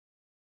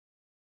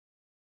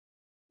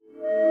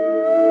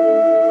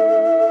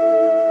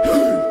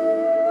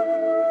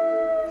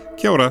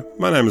Kia ora,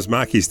 my name is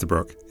Mark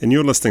Easterbrook, and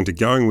you're listening to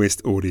Going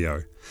West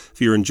Audio.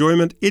 For your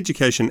enjoyment,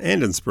 education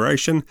and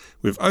inspiration,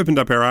 we've opened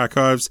up our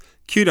archives,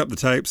 queued up the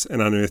tapes and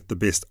unearthed the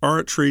best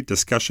oratory,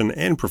 discussion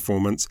and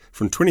performance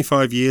from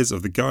 25 years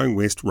of the Going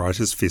West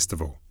Writers'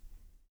 Festival.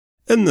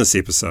 In this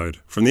episode,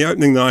 from the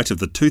opening night of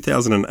the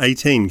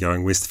 2018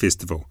 Going West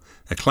Festival,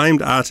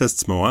 acclaimed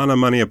artists Moana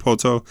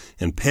Maniapoto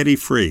and Paddy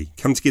Free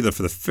come together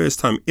for the first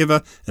time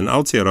ever in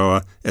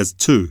Aotearoa as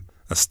two,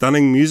 a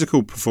stunning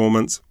musical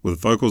performance with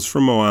vocals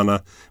from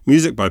Moana,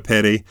 music by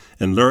Paddy,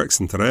 and lyrics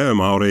in te reo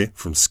Māori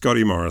from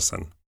Scotty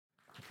Morrison.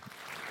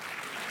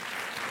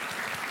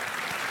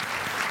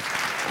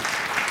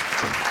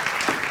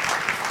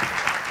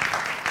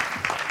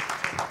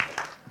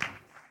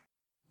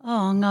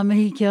 Ngā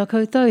mihi ki a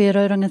koutou, e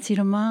Rauranga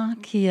Tirama,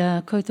 ki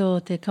a koutou o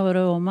te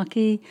kawarau o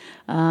Maki,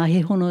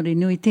 he honori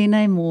nui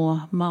tēnei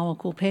mō māua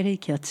ko Paddy,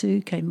 kia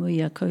tū, kei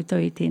mui a koutou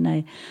I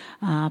tēnei,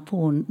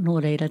 pō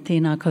nō reira,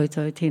 tēnā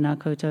koutou,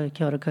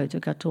 kia ora koutou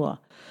katoa.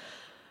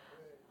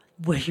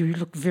 Well, you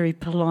look very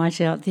polite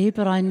out there,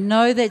 but I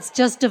know that's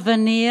just a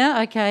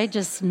veneer. Okay,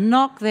 just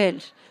knock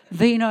that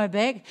vino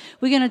back.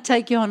 We're going to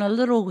take you on a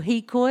little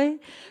hikoi.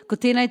 Ko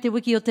tēnei te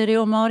wiki o te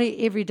reo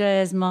Māori. Every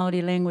day is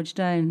Māori Language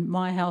Day in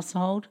my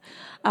household.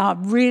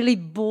 Really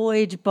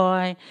buoyed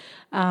by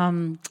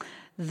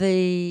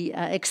the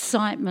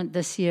excitement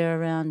this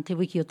year around te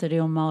wiki o te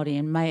reo Māori,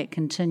 and may it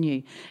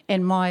continue.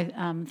 And my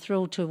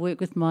thrill to work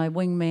with my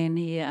wingman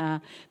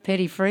here,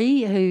 Paddy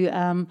Free, who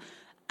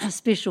a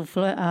special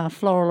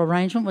floral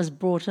arrangement was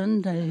brought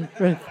in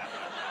to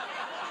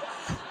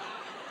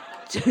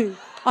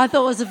I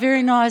thought it was a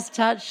very nice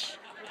touch.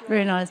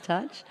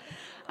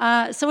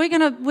 So we're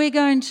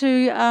going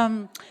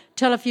to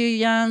tell a few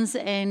yarns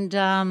and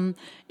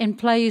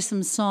play you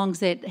some songs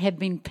that have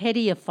been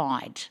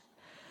Paddyified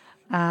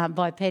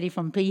by Paddy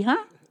from Piha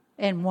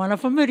and Moana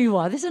from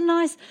Muriwai. There's a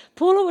nice,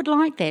 Paula would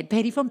like that,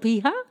 Paddy from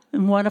Piha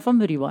and Moana from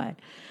Muriwai.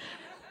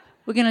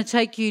 We're going to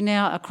take you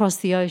now across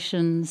the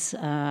oceans,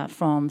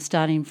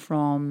 starting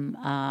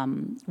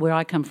from where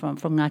I come from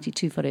Ngāti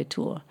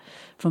Tūwharetua,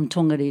 from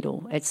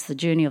Tongariro. It's the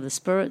journey of the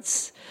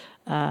spirits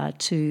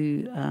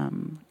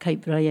to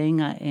Cape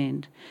Reinga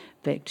and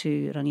back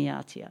to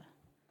Rangiatea.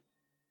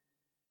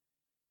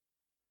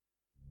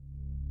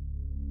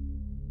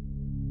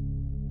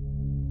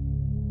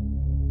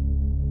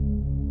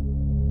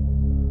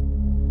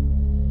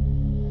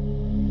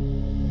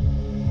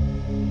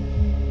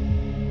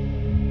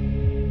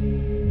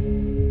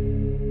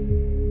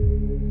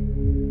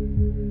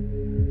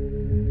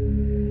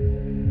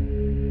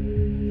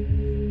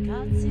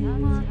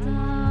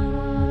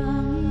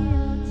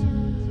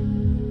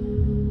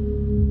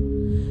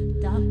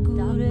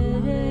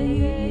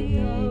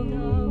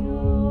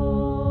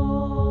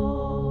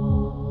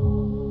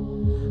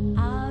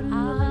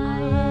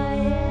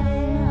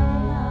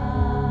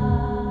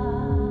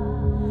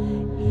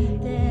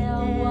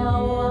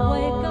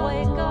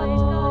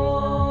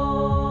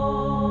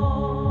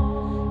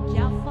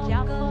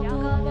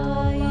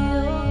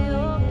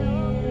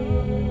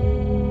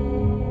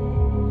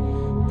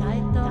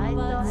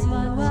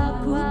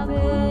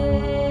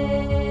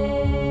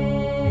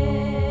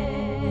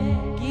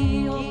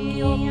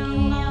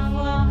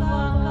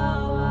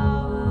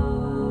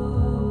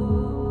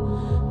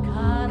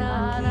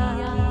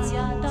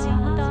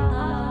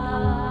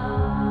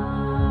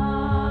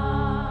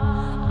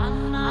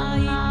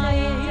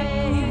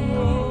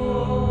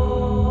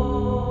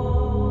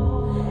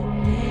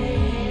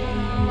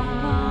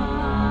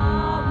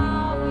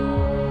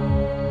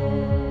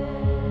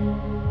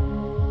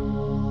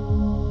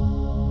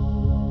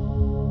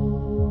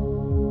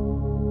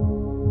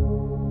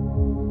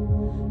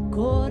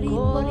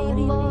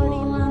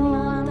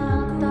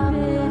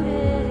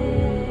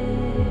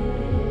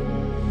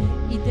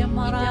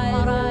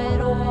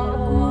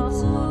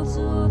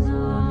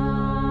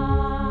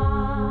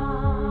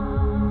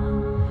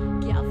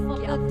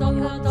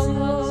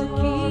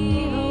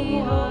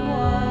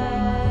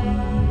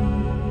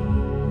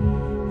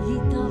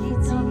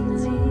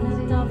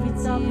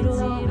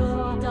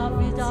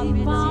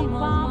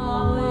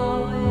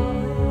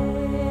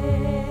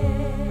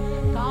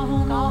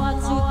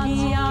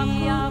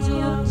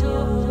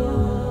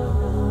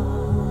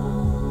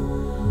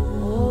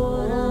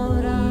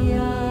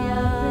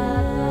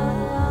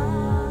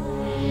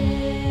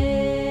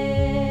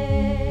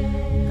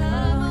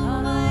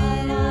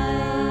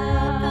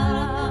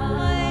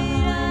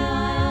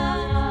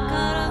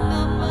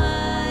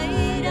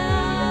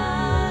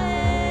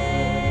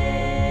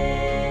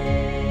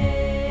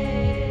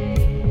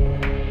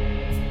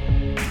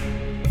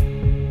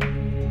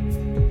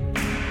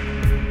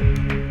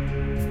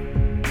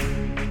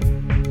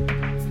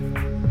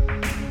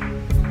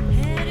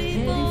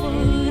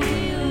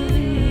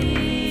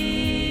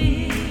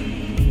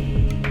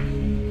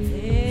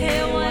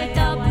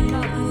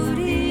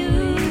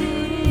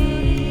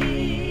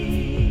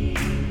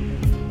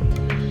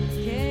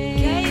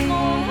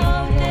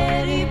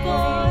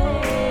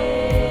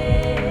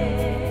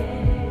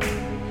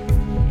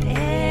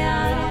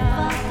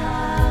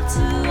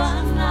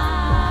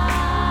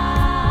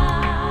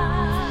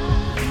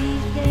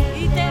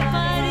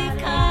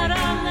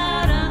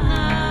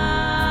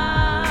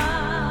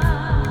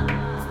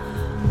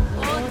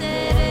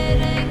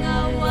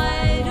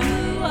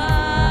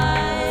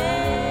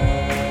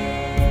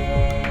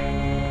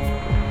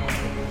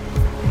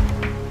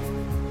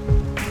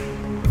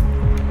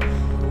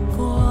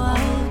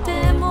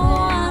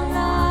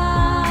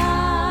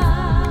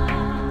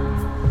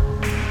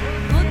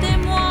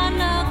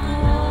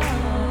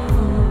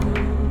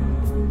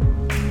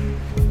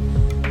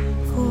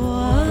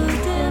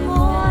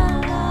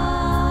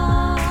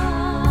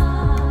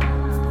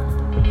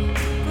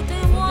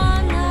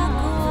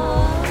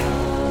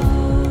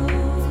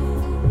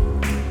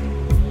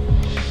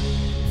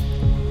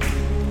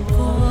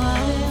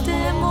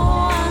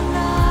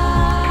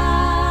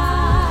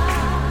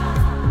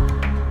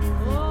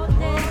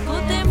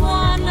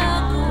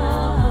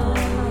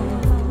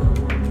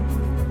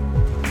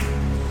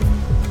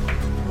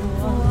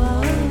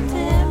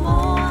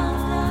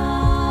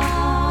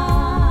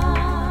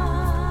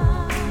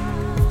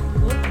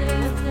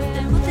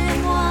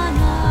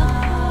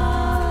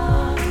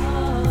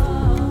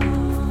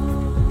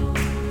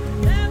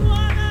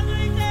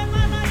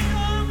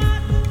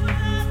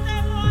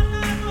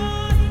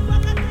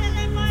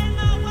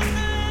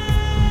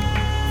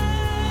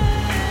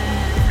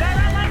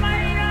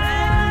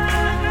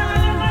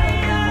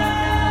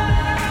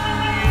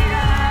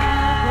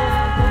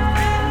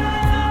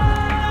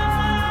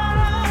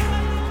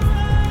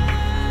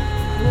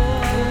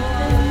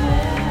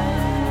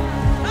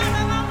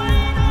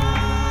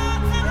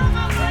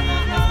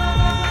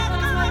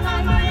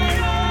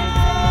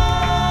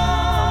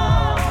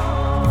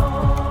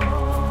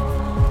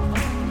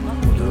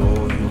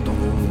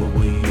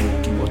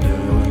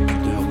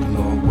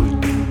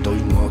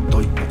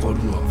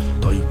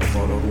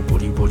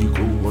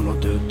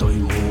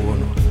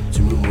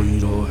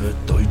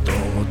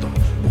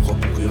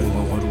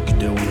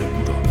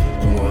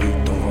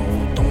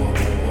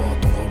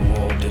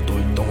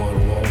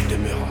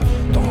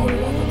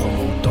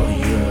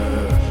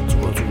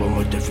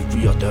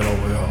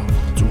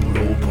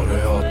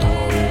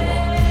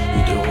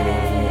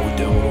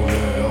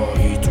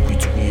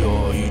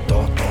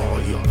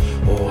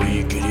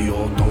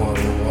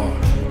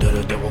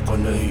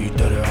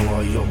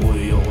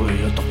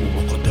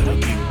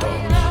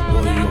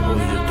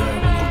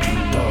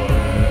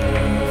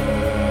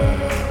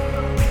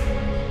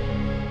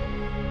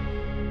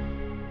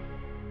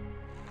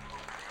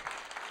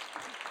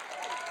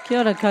 Kia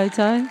ora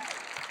koutou.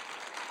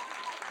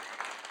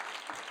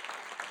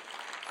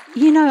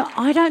 You know,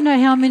 I don't know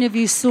how many of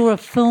you saw a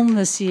film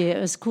this year.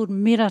 It was called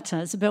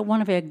Merata. It's about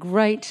one of our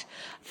great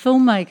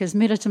filmmakers,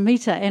 Merata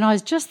Mita. And I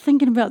was just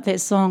thinking about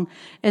that song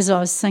as I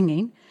was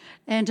singing.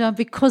 And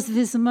because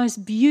there's the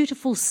most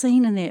beautiful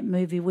scene in that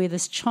movie where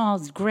this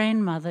child's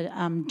grandmother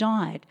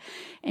died.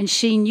 And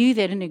she knew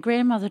that, and her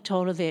grandmother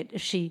told her that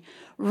if she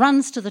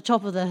runs to the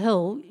top of the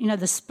hill, you know,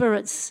 the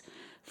spirits,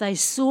 they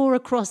soar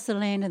across the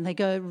land and they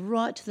go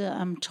right to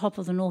the top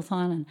of the North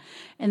Island.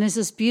 And there's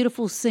this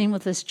beautiful scene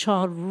with this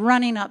child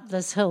running up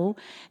this hill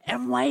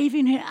and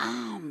waving her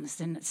arms.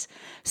 And it's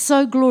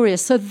so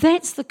glorious. So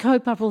that's the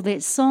kaupapa of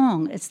that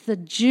song. It's the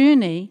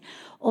journey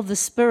of the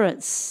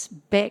spirits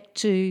back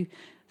to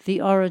the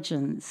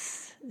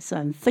origins. So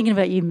I'm thinking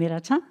about you,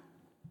 Merata.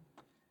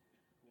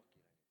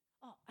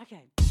 Oh,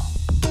 okay.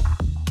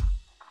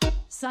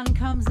 Sun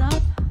comes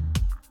up,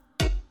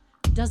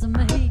 does a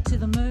mihi to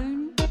the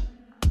moon.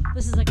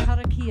 This is a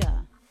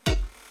karakia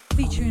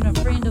featuring a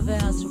friend of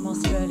ours from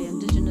Australia,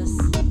 Indigenous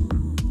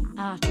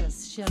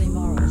artist Shelley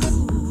Morris.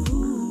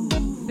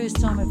 First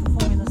time we're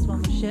performing this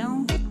one,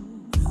 Michelle.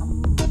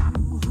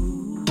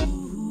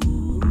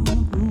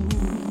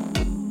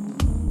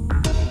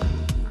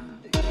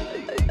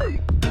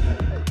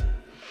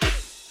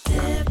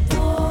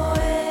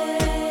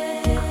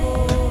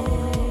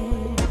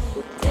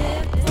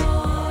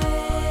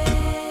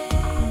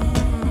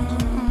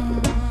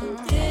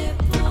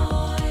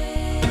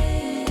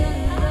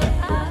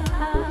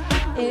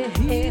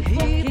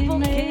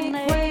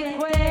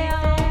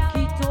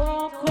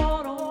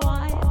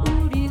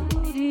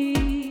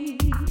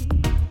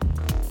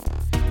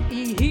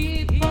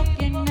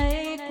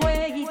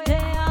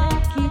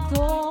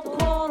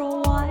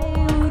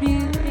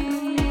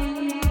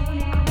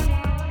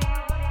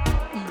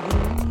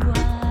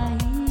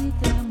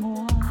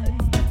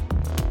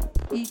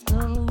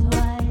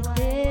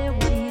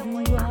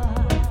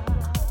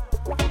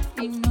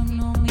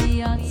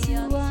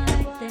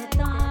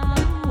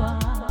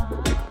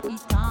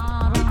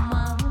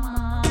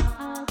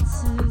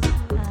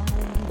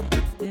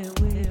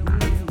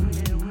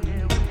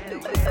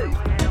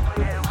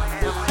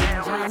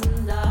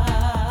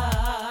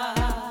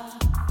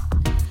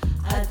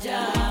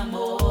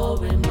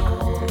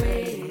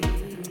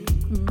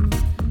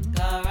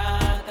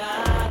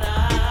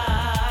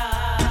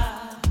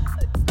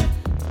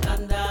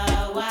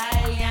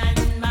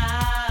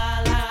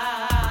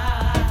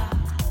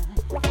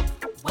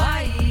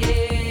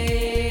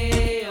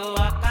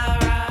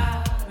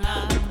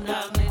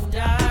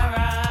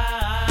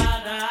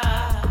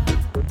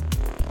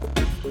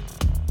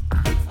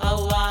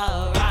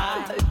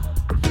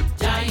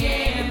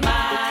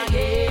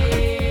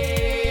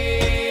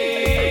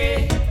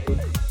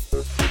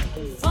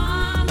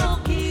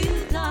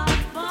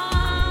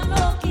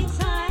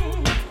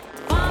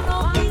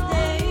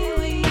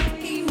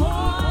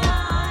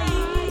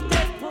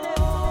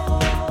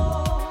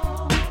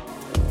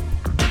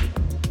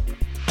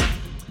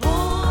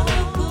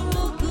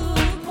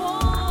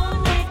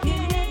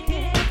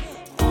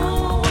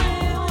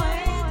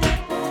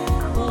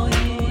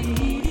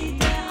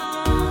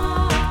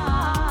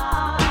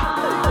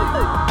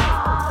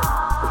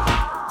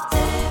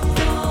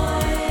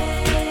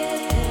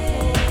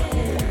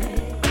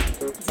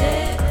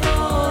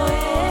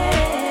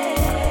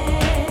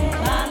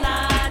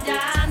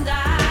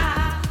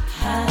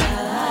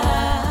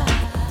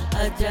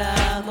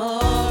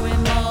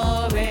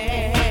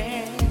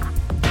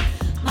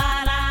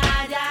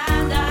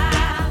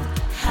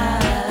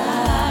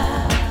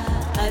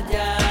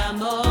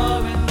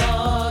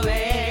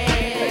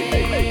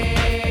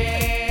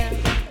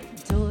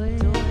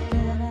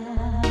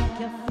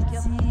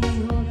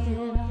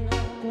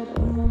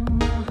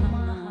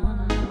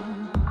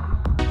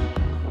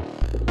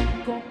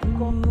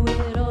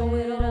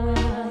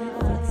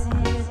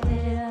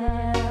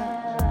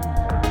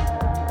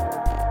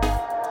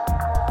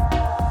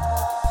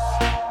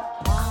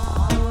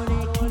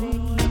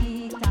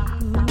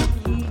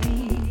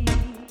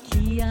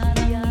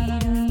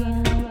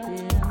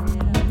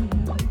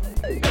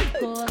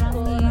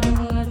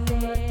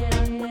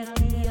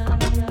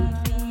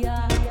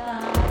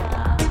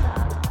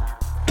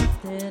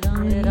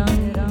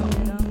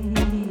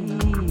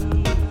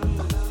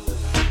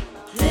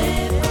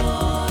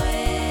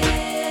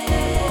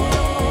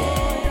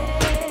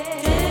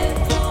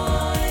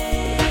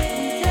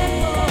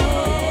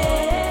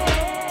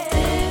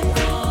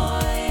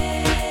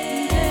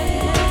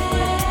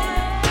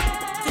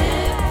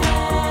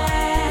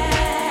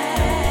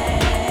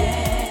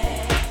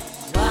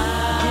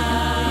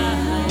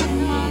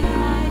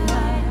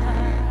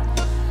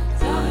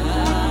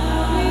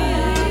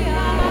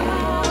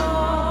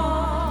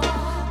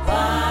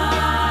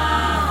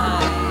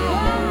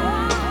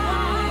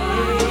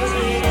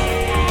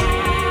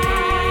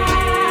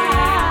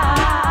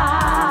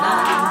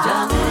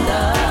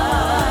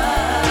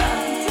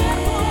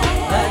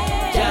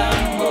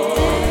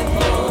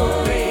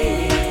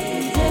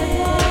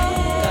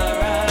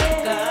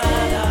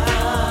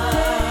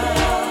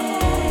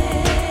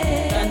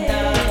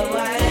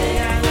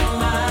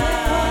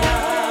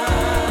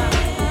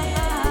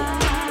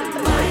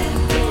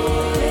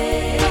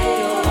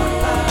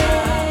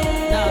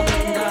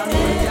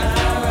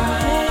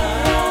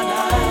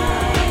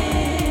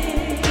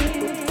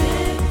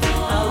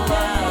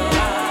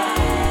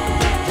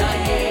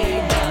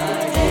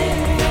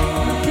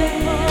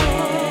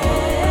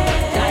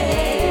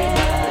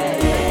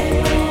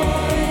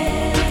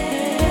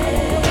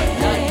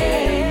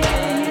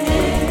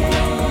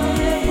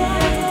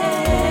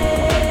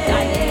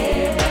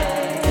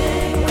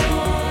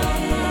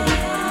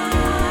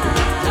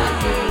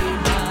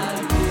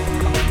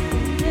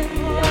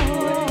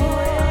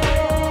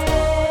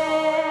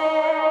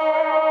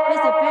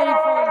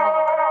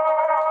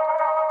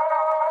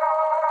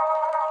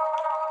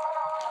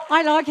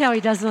 I like how he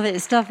does all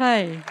that stuff,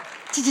 eh?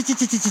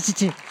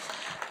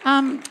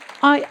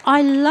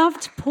 I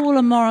loved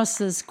Paula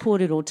Morris's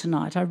Kōrero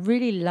tonight. I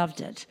really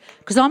loved it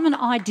because I'm an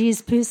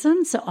ideas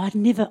person, so I'd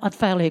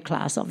fail her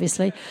class,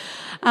 obviously.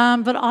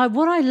 But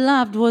what I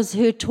loved was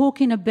her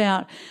talking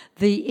about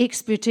the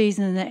expertise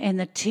and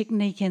the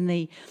technique and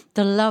the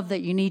love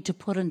that you need to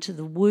put into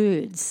the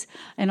words.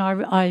 And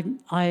I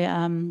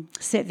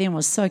sat there and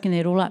was soaking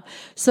that all up.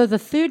 So the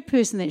third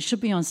person that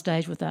should be on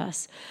stage with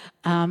us,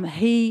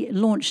 he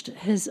launched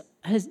his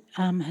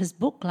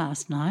book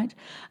last night.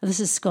 This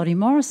is Scotty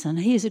Morrison.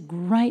 He is a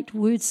great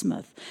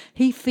wordsmith.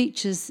 He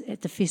features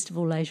at the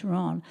festival later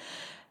on.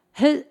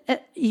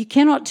 You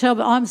cannot tell,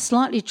 but I'm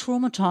slightly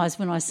traumatised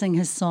when I sing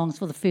his songs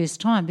for the first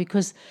time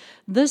because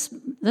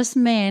this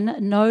man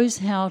knows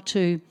how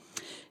to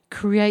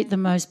create the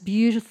most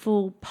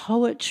beautiful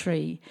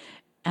poetry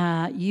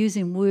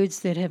using words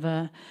that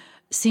have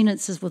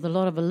sentences with a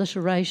lot of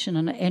alliteration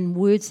and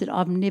words that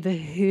I've never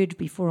heard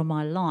before in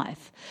my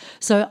life.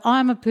 So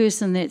I'm a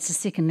person that's a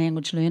second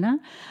language learner,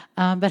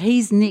 but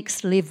he's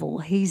next level.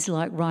 He's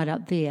like right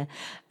up there.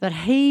 But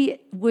he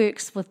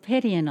works with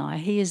Patty and I.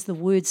 He is the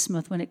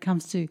wordsmith when it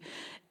comes to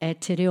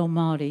Te Reo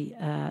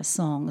Māori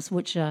songs,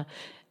 which are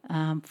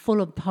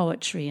full of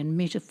poetry and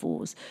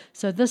metaphors.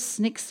 So this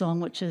next song,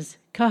 which is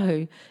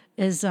Kahu,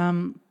 is...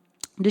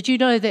 did you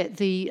know that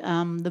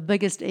the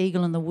biggest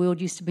eagle in the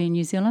world used to be in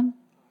New Zealand?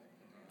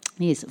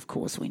 Yes, of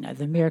course we know.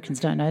 The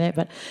Americans don't know that.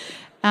 But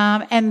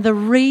and the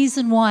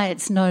reason why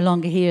it's no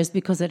longer here is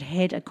because it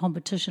had a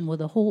competition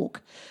with a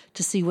hawk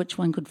to see which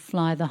one could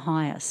fly the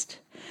highest.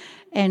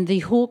 And the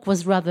hawk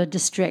was rather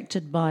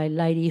distracted by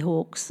lady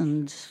hawks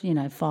and,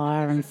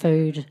 fire and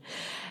food.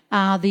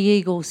 The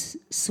eagle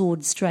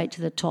soared straight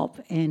to the top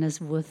and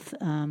is with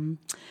the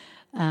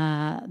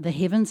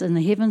heavens, and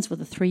the heavens were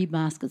the three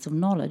baskets of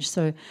knowledge.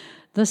 So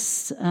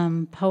this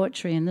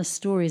poetry and this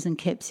story is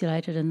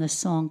encapsulated in this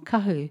song,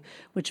 Kahu,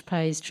 which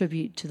pays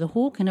tribute to the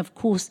hawk. And, of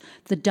course,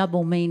 the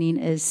double meaning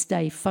is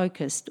stay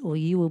focused or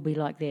you will be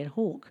like that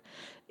hawk,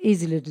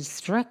 easily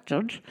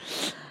distracted.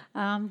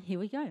 Here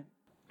we go.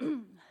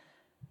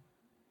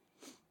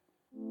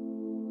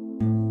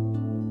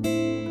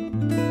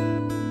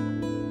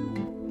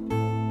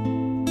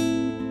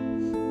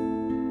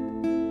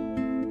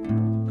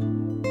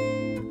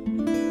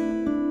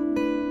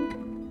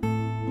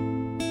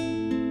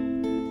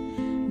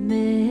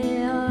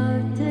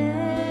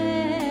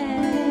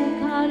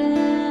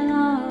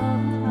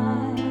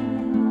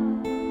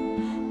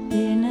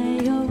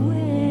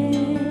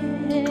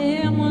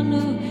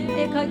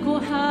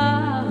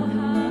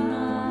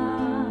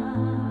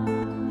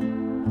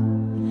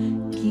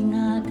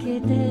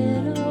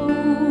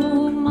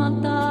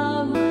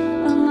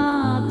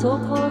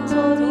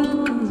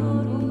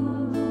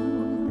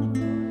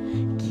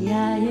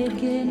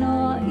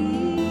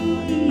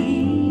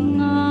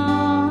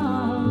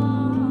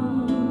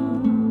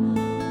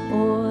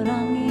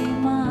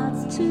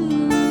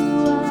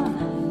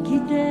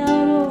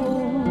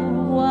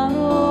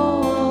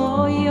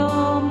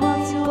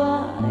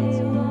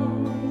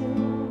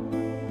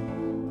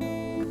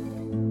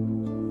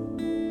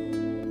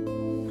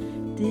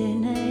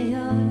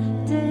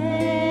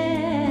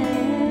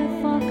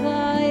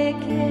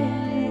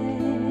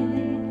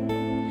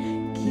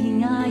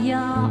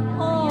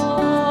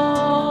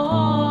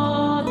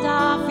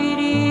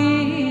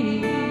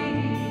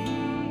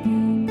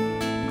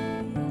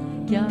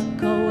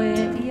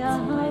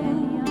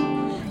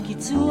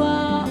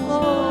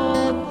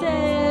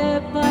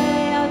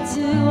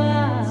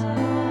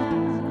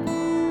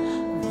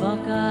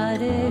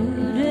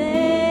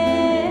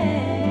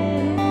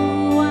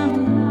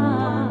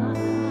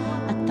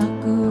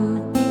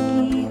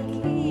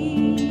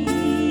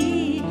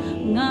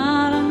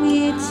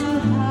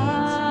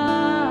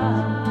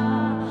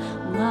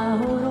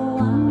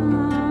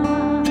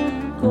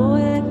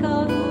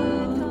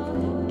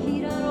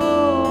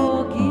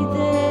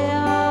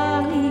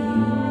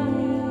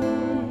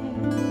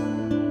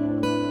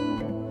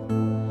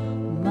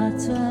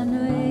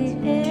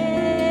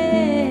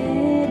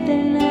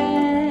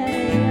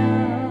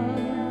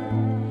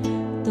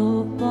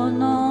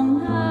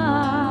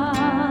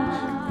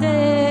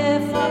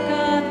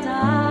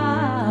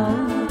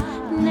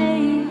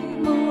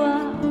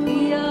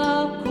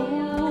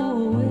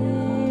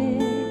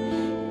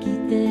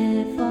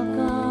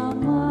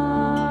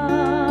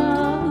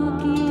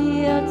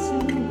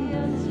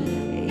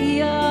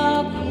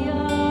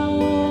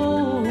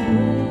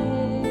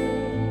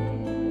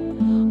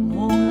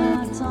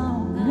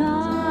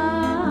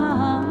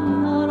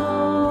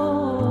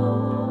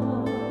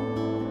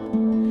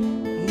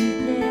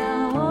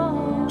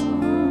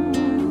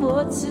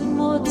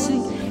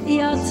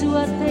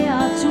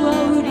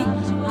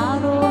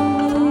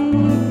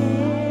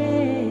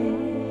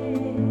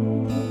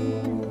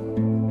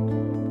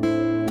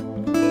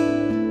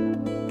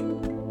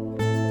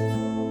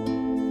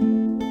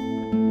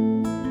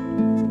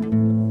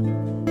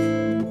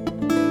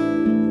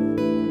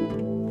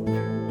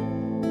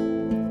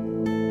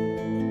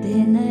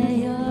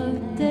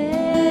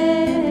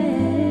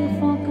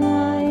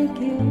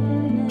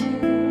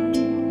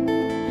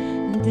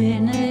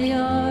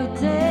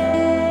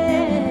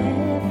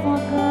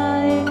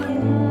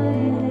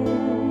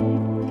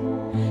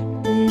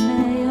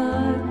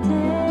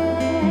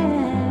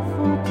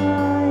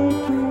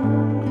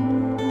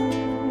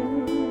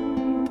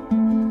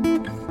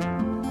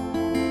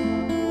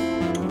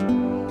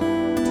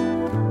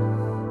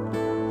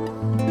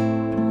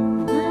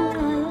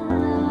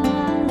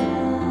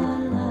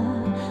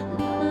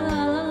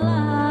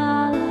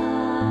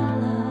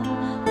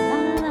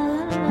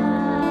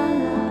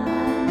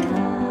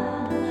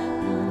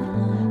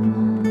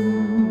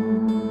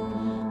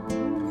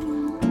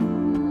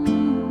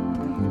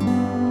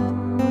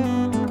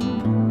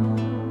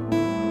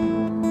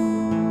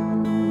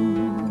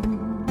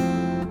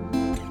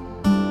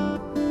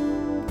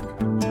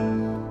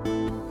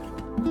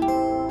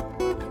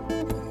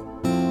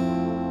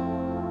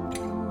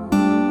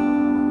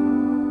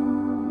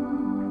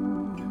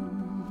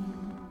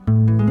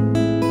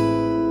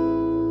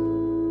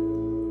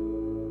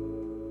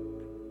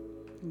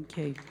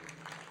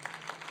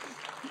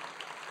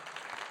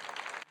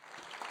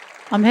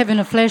 I'm having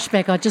a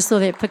flashback. I just saw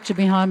that picture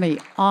behind me.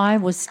 I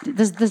was,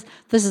 this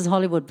is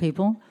Hollywood,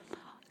 people,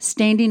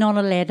 standing on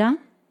a ladder,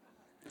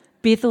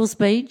 Bethel's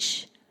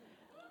Beach,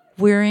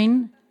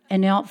 wearing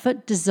an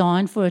outfit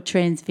designed for a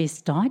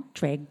transvestite,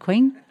 drag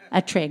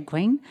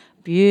queen,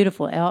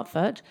 beautiful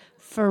outfit,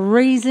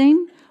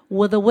 freezing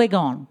with a wig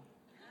on,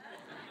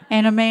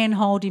 and a man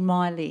holding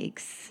my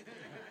legs.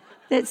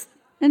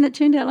 And it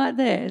turned out like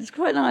that. It's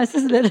quite nice,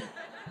 isn't it?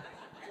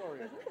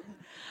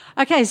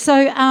 Okay,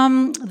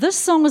 so this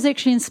song was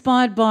actually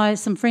inspired by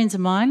some friends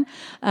of mine,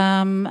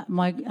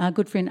 my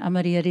good friend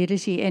Amaria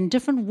Reriti, and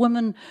different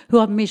women who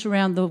I've met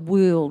around the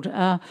world.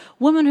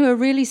 Women who are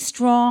really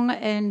strong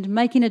and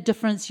making a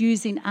difference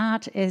using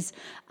art as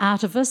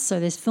artivists.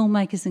 So there's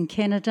filmmakers in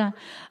Canada,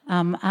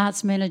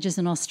 arts managers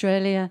in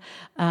Australia,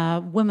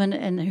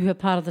 women who are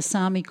part of the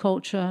Sami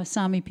culture,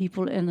 Sami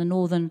people in the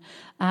Northern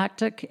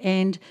Arctic,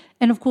 and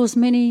of course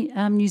many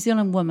New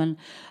Zealand women.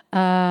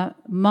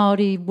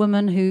 Māori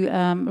women who,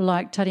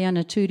 like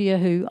Tariana Turia,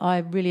 who I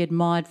really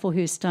admired for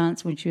her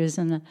stance when she was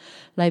in the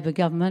Labour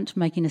government,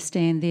 making a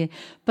stand there.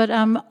 But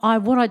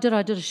I did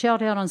a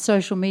shout out on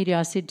social media.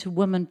 I said to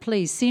women,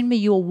 please send me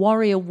your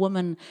warrior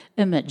woman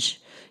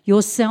image,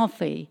 your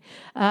selfie,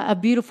 a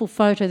beautiful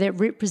photo that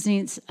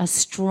represents a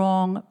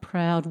strong,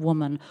 proud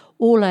woman,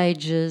 all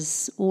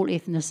ages, all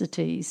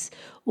ethnicities,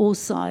 all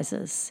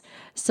sizes.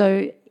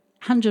 So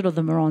 100 of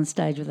them are on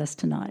stage with us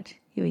tonight.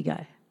 Here we go.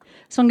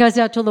 This one goes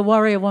out to the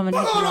warrior woman.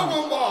 Because,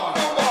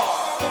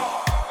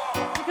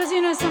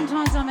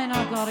 sometimes,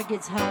 oh God, it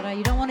gets harder.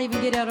 You don't want to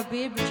even get out of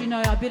bed, but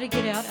I better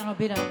get out and I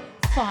better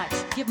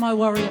fight, get my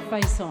warrior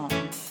face on.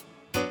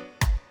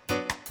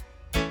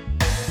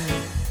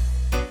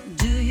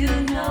 Do you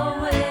know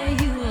where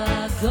you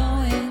are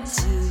going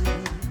to?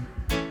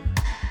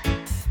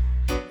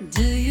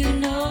 Do you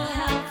know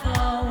how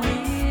far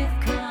we've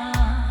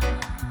come?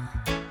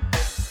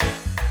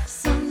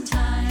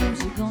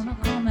 Sometimes you're gonna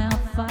come out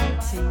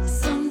fighting.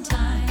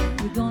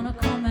 Sometimes you're gonna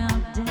come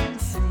out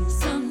dancing.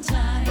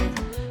 Sometimes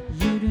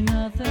you do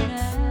nothing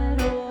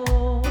at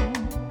all.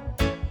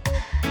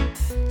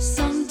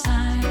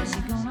 Sometimes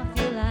you're gonna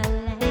feel like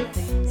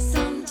laughing.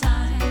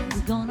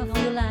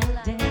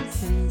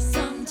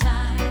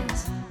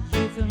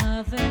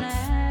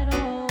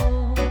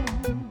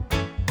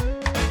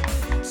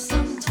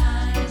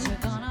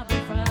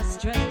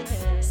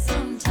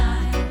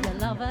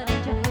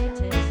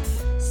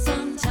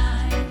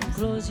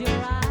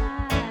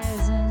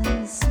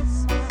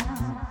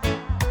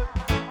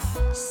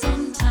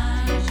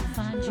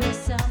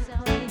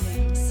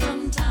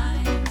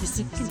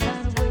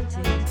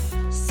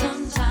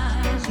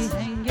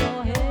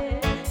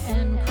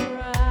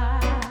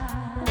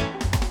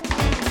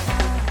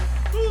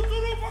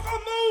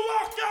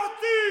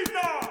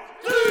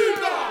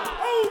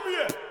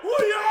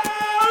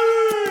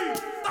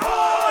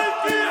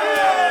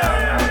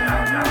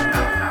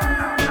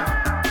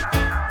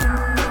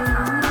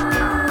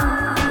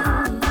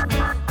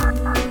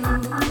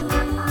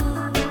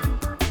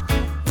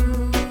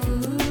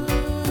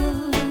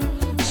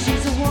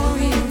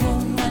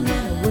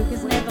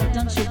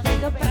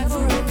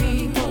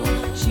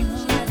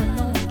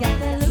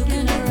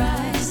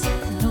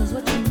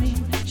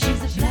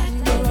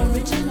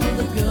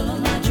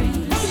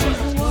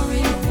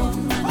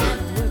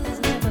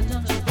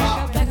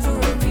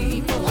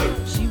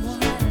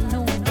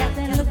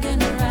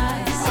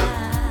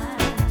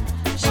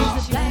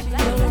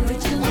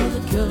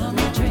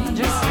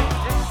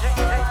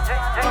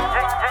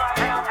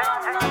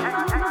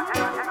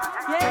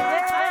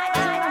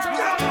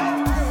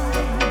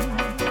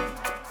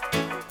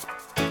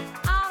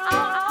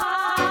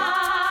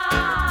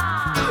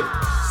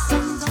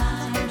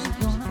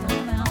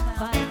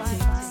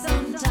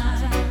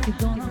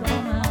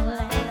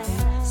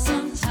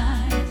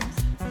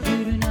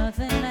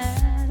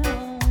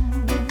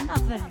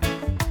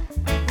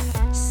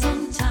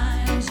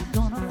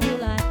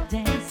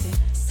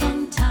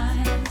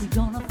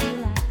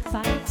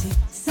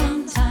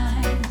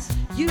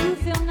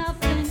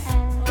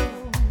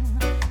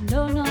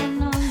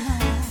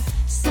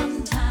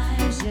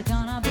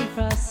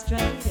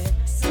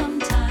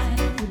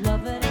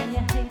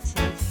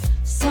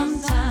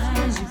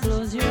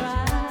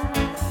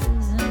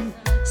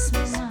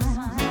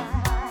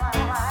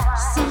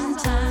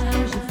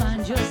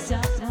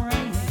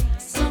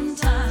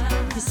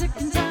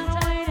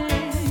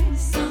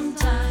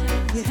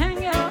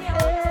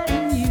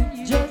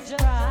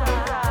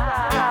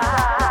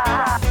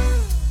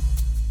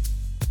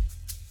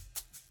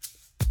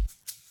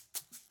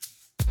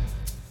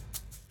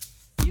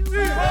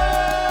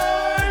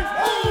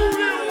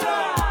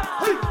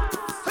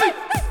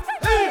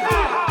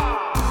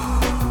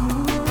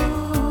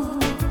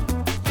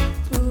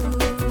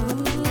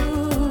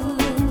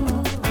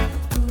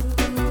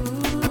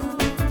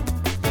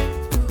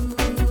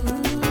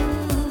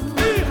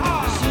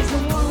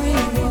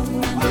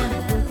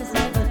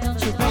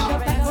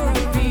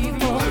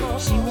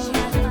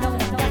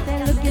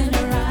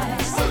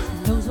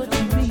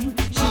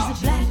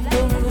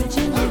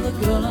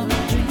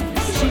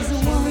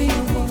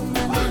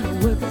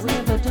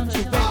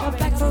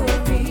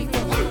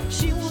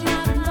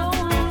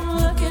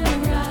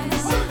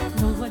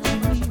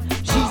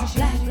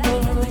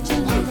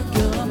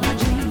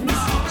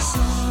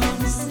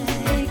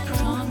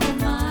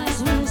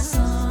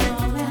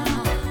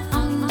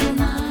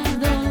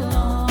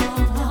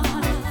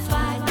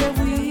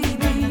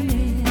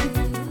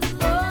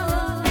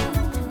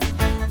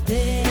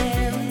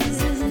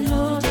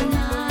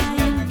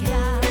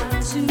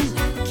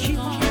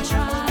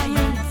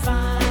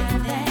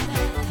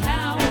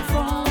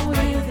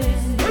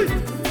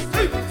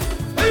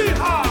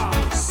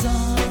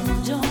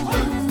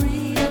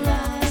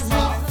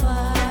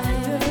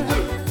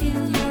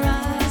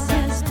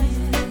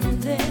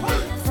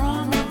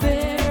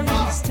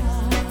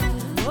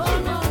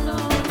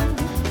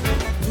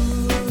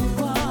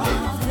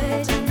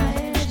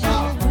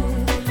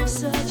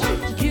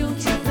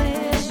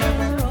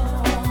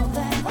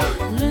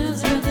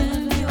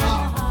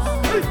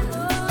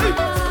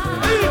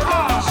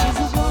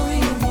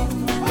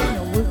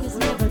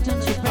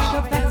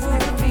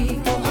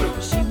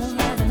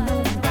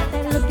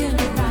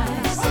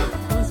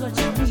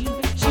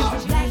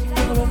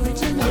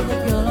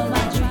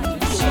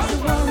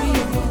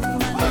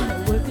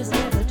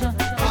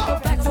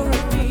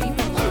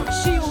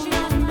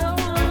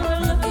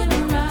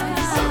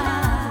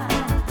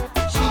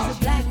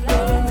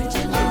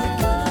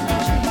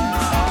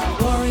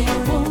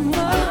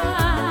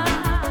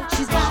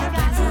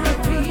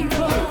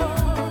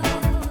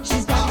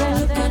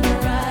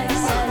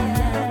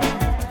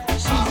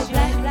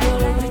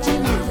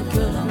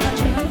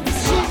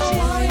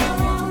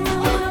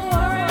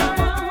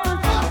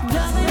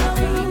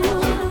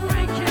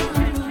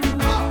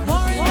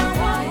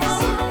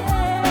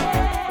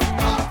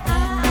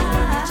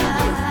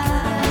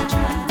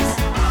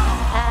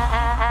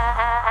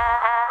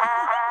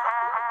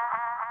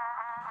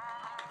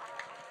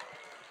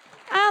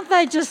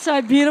 they just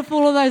so beautiful,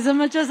 all those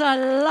images? I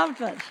loved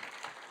it.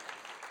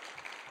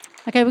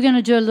 Okay, we're going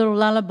to do a little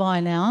lullaby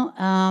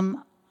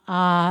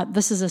now.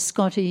 This is a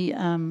Scotty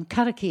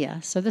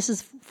karakia. So this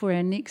is for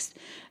our next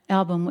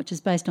album, which is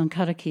based on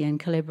karakia and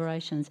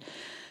collaborations.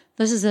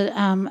 This is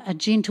a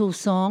gentle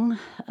song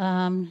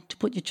to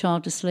put your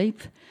child to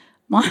sleep.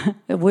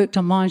 It worked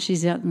on mine.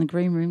 She's out in the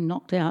green room,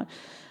 knocked out.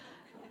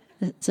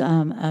 It's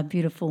a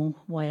beautiful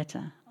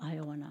waiata,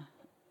 Aiwana.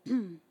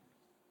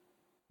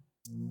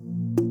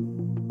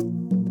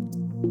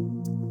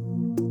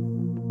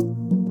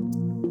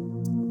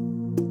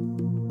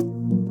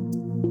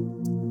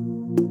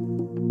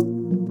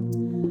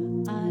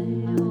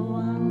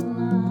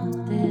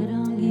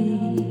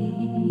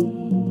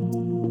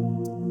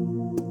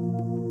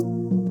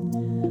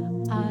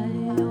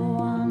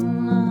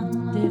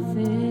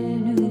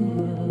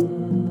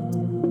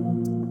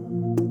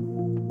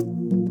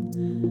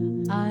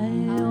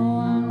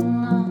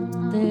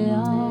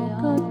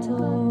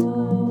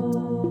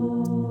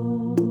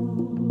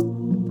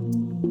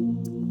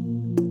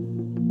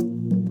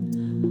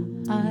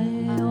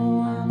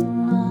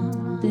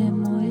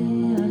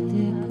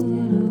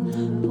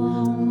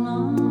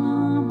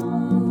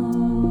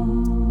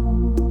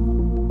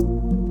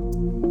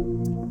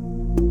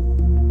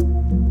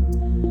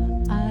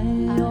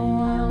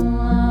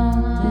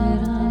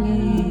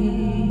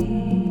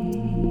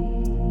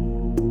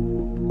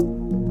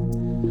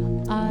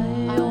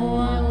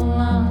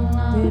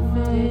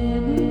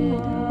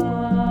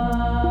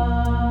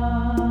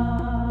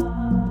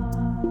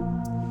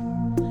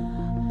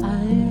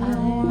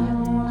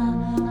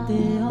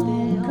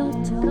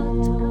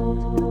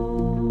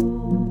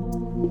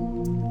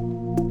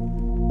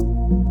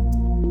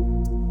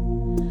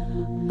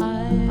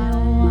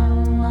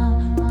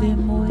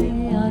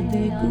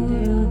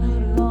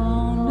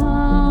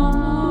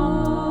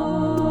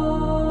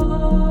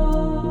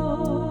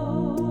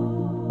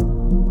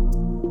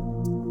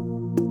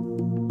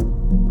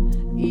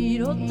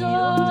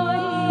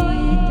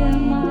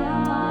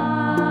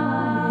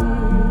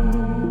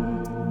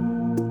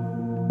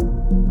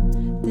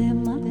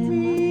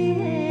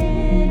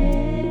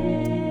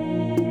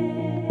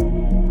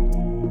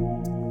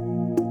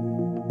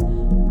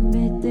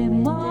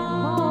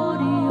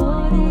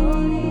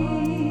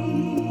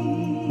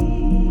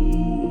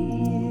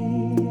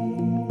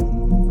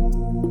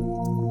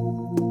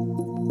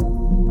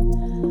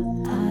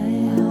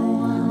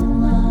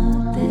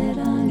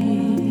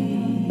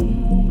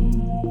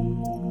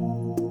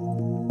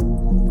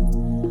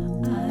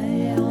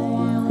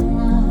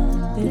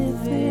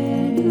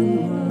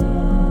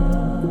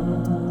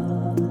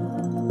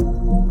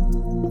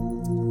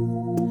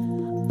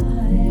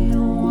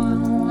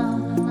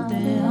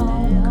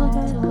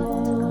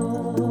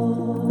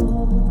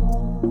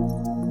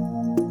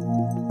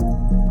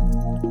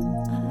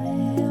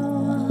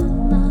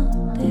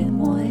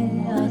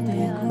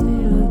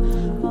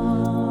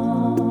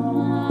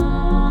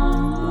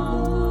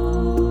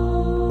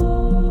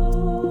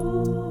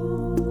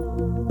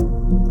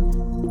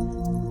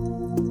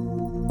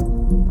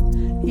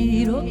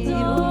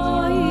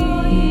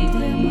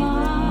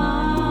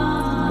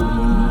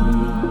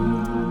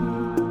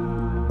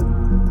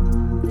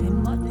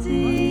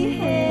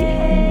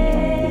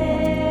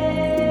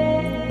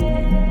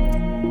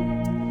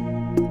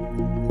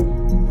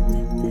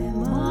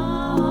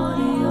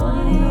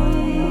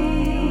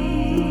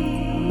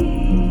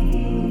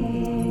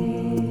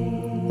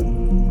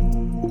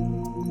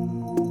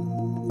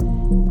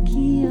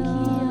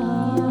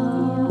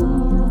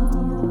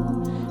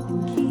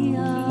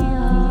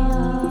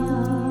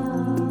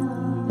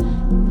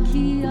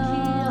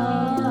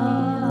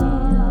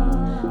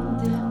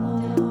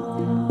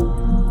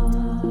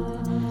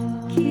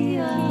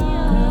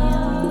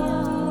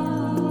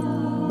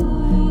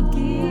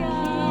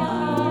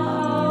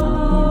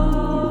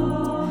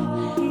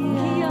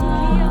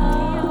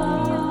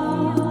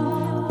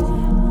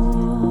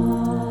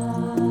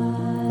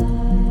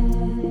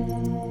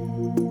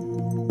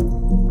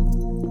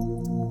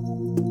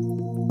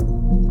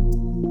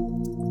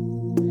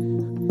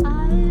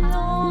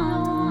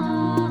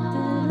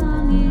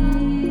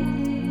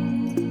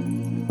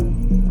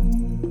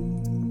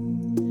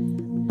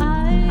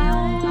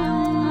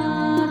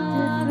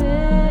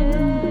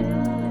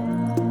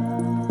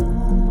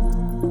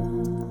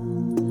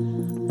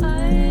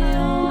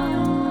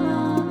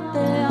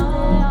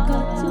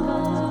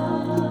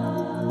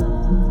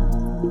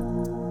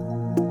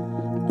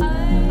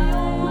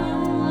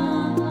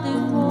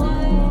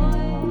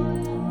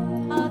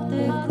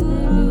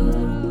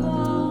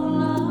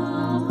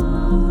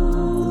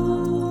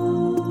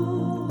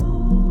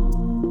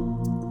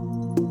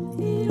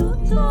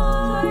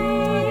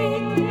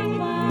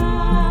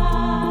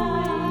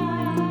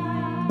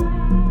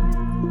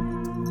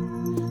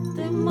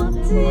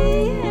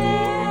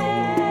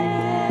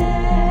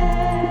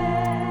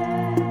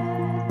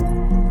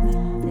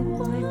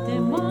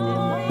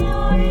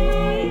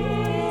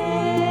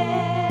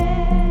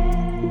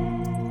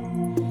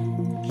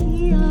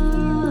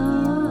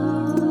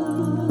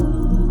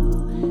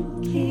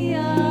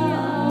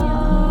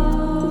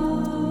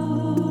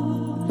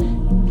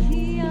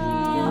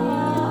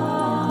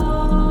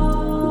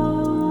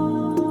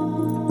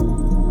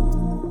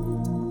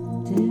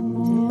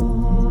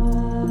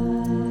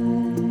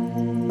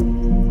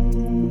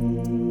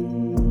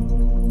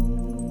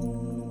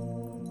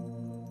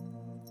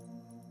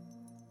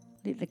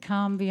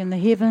 calm be in the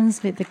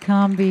heavens, let the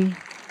calm be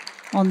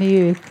on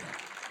the earth.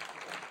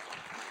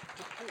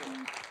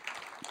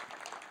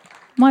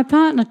 My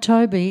partner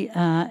Toby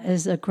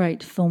is a great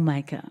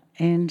filmmaker,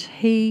 and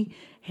he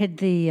had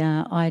the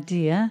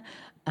idea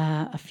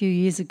a few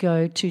years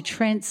ago to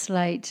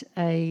translate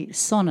a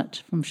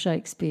sonnet from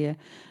Shakespeare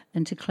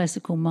into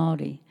classical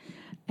Māori.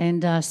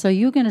 And so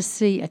you're going to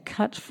see a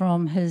cut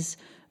from his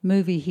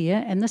movie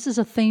here, and this is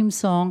a theme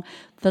song.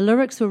 The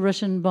lyrics were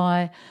written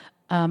by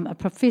a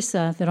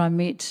professor that I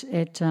met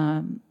at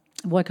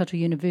Waikato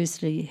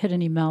University,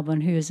 Hirini, Melbourne,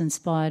 who has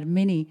inspired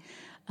many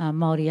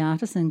Māori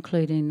artists,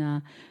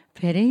 including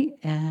Peri,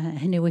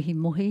 Hinewehi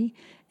Mohi,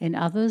 and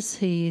others.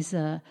 He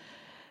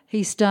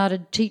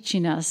started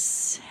teaching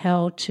us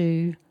how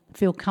to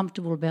feel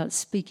comfortable about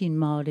speaking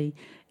Māori,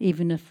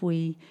 even if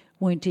we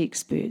weren't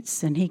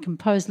experts. And he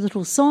composed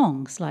little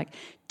songs like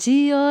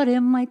Ti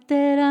ore mai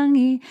te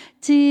rangi,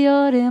 ti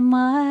ore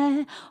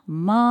mai,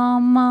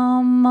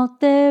 mama mo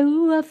te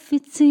ua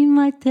whiti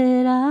mai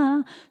te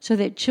rā, so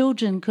that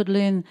children could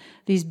learn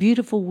these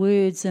beautiful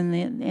words and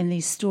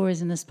these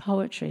stories and this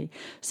poetry.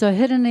 So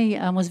Hirini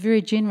was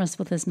very generous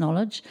with his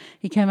knowledge.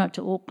 He came up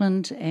to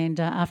Auckland, and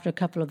after a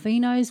couple of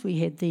vinos, we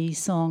had the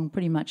song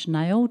pretty much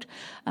nailed.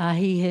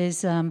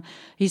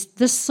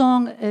 This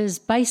song is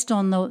based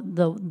on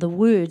the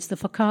words, the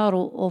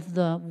whakaaro of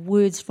the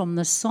words from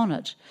the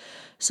sonnet.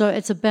 So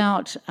it's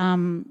about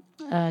a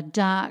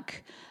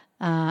darkness,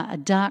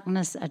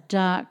 a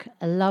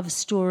love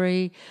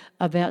story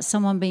about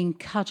someone being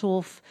cut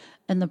off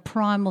in the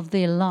prime of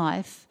their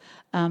life,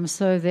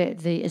 so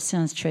that it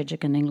sounds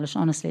tragic in English.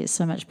 Honestly, it's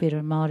so much better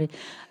in Māori.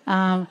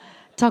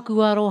 Taku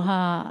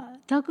aroha,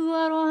 e,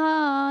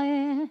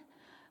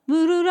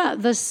 murura.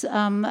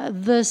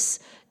 This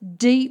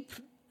deep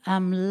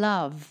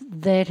love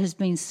that has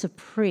been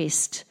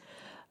suppressed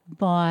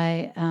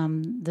by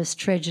this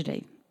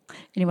tragedy.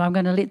 Anyway, I'm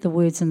going to let the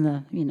words and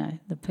the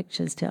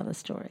pictures tell the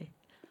story.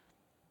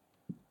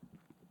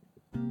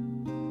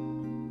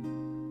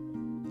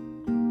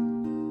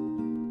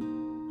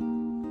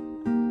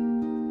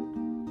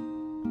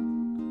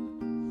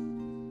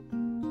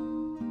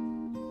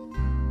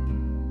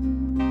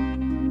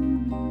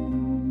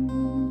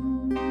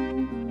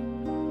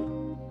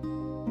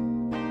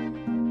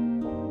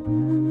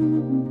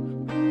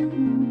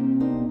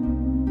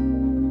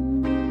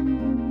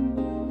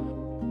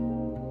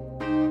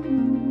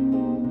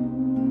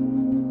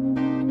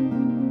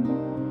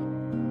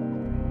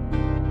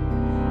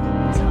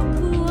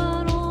 Tapu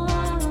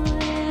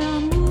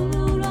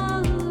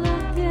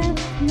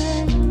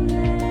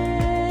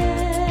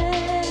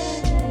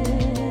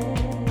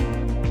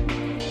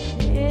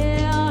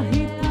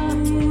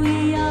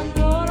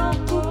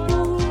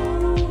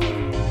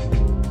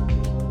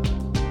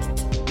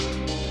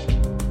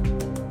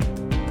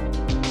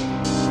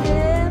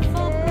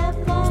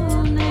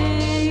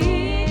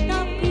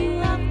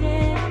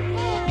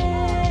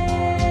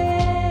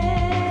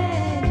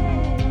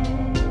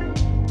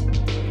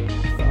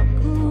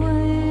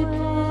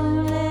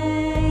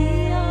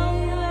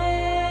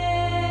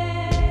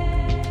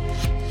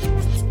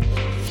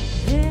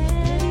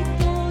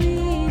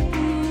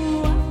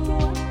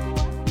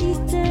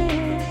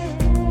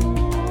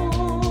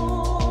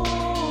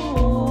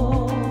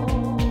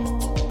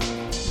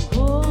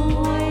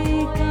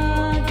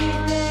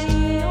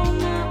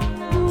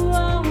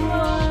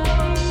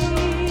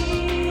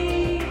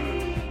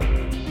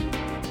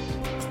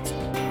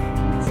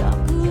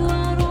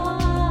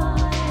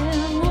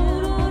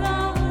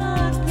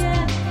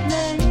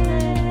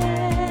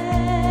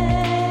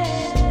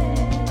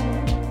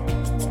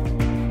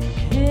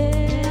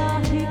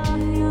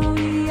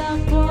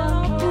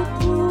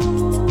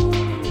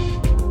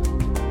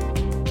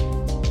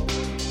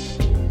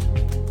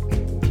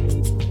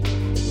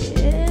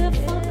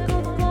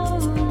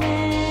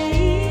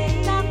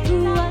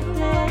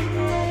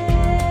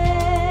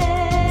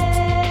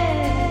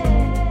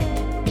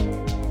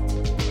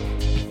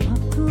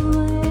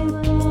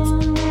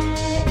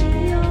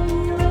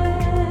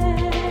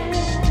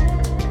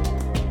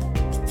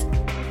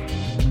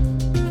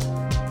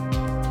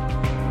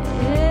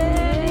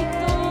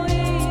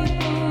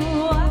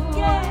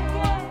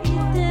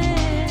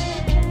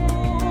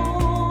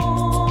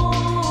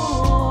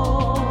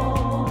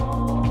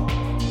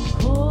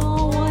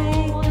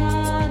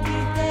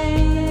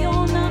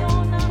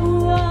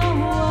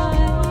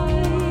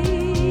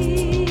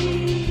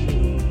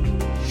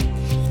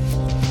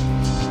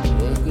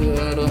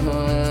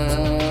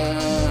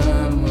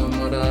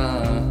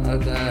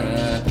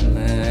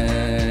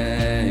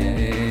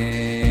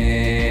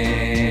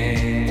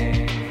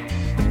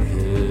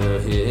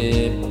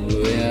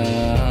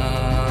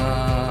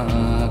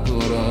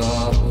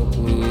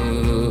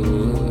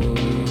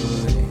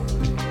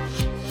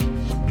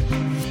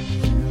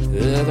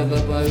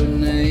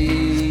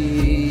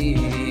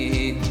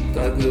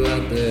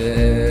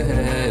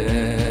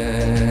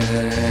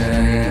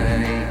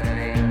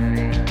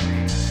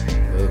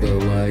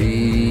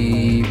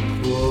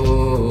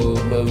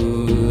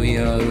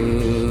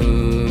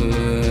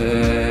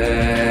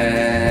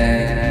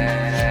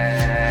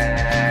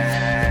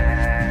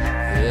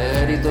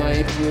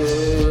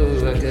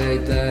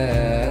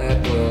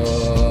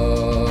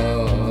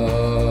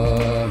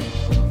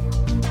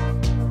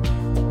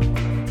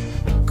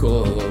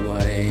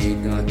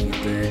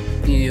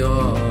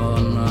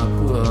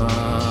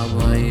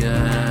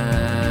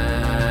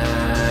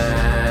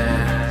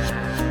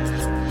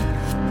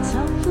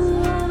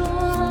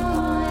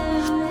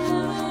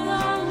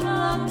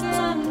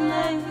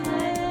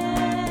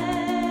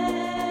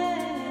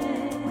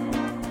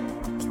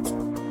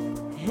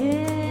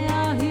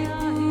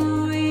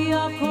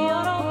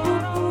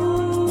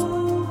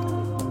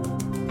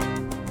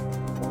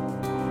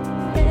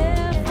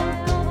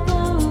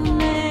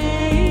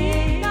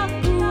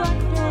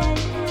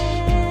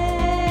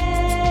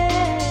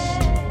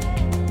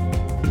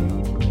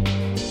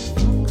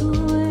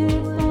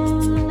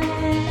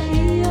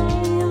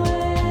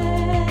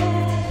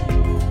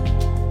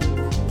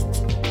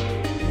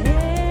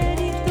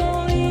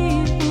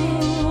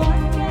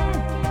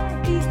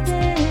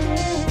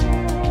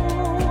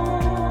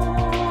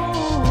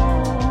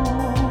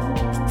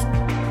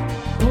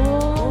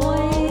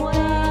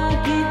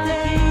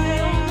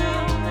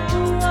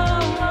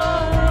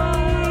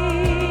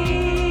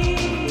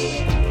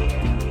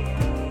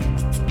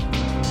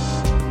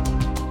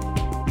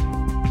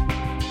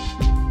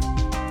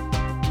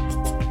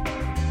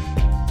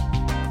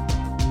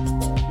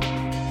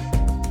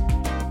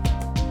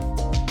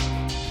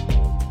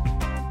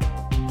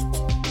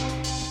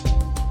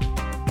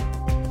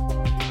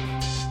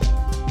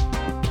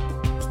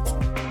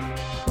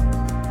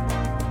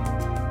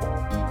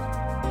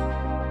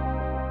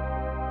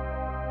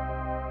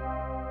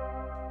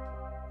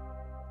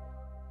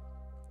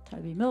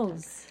Toby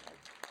Mills.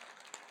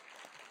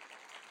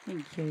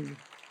 Thank you.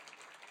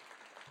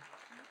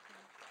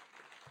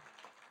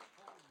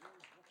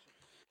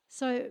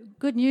 So,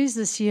 good news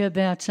this year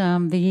about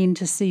the end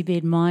to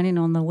seabed mining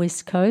on the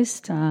west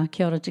coast.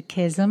 Kia ora to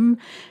Chasm,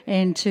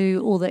 and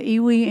to all the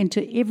iwi and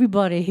to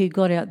everybody who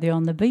got out there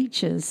on the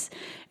beaches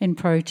and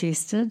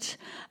protested.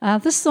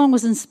 This song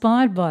was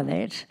inspired by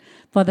that,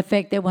 by the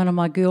fact that one of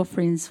my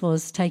girlfriends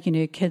was taking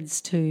her kids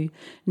to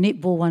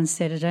netball one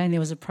Saturday and there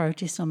was a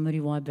protest on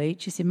Muriwai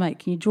Beach. She said, mate,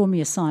 can you draw me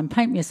a sign,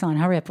 paint me a sign,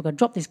 hurry up, I've got to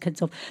drop these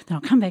kids off, then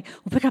I'll come back,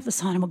 we'll pick up the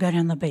sign and we'll go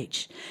down the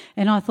beach.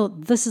 And I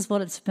thought, this is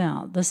what it's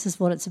about. This is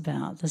what it's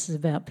about. This is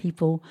about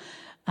people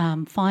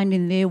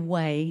finding their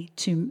way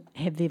to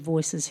have their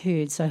voices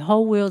heard. So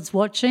whole world's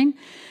watching.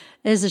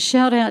 There's a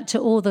shout out to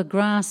all the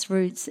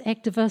grassroots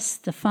activists,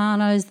 the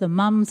whānaus, the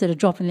mums that are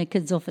dropping their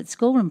kids off at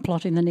school and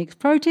plotting the next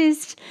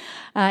protest.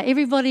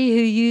 Everybody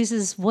who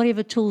uses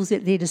whatever tools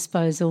at their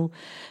disposal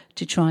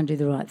to try and do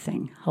the right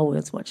thing. Whole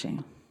world's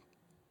watching.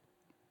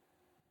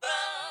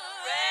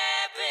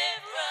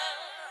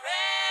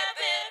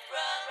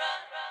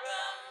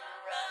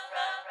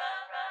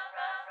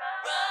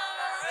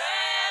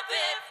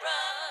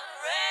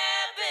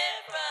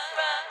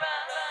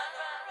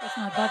 That's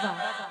my baba.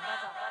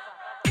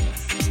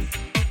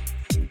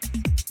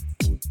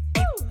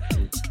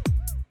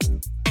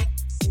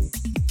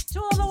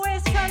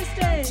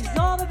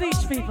 All the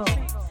beach people,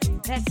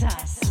 that's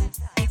us.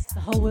 The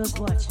whole world's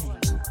watching.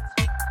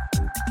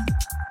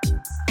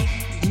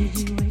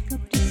 Did you wake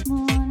up this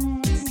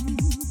morning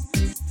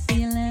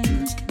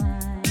feeling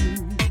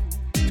fine?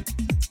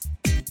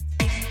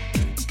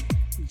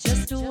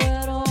 Just a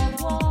word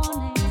of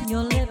warning,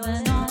 you're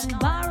living on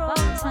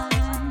borrowed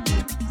time.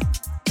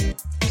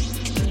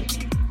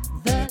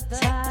 The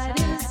tide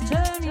is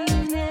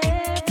turning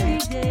every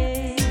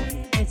day.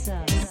 It's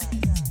us.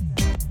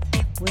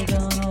 We're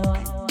gonna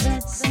wipe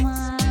that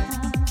smile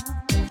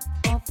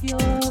off your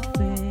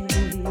face.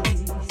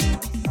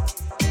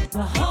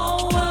 The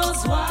whole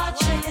world's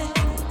watching.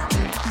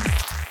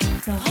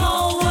 The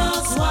whole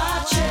world's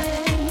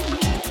watching.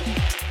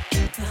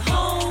 The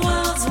whole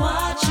world's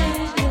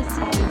watching.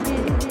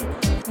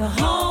 The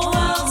whole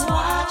world's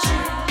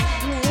watching.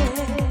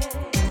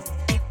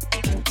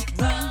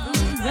 Run,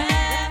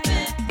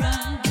 rabbit,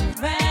 run,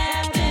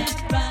 rabbit,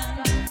 run,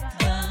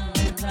 run,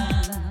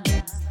 run.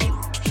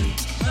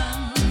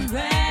 Run,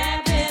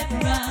 rabbit,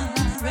 run,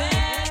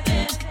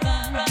 rabbit,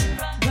 run, run,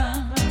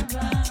 run,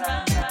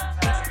 run.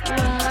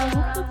 Well, I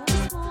woke up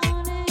this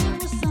morning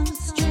with sun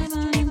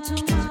streaming into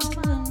my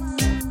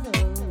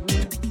window.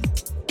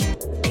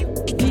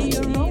 The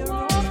aroma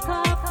of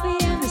coffee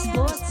and the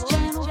sports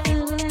channel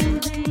filling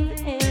the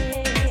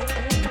air.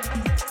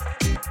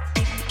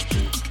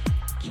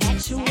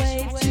 Catch a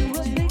wave to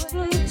a big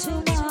blue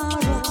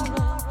tomorrow.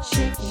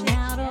 Shaking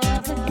out of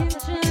the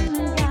kitchen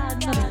and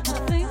hiding up. I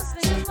think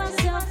to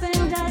myself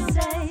and I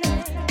say,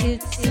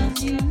 it's a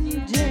new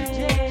day.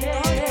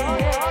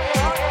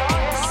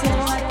 So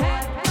I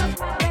pack up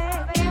my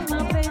bag and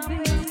my baby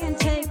and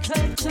take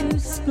her to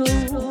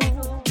school.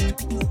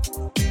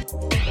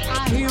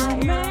 I hear a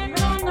man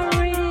on the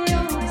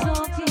radio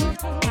talking.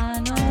 I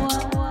know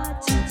what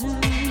to do.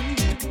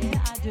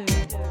 I do.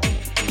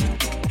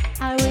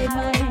 I wave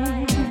my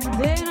hand,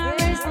 then I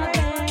raise my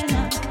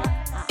banner.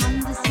 I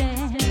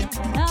understand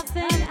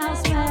nothing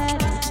else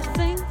matters.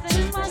 Think to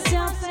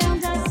myself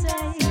and I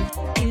say,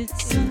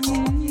 it's a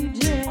new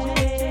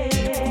day.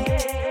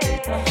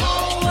 The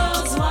whole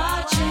world's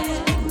watching.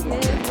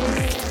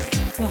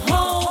 The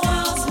whole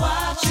world's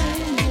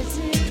watching.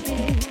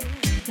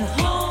 The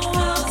whole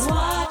world's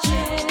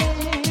watching.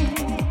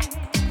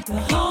 The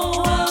whole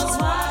world's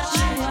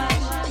watching.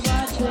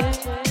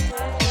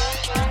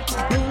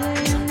 Bully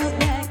in the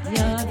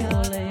backyard,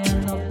 bully in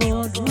the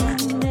boardroom.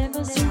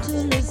 Never seem to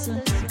listen,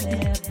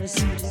 never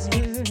seem to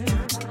hear.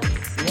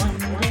 One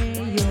day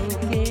you'll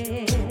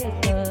get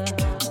the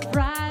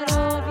pride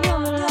of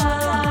your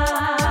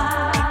life.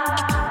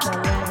 The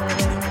rabbit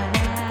in the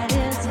hat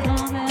is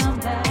coming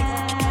back.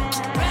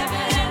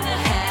 Rabbit in the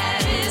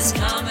hat is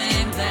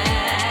coming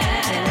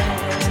back.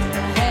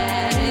 The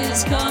hat is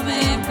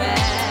coming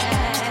back.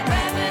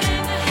 Rabbit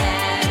in the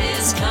hat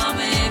is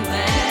coming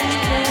back.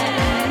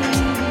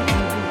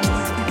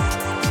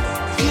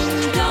 You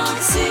don't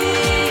see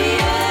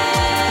it.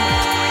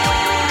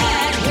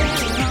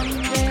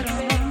 Better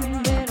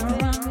run, better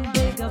run,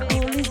 bigger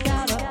bully's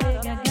got a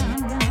bigger gun.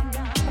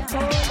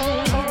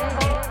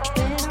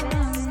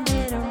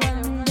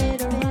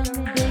 Better run,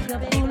 bigger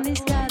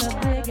bully's got a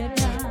bigger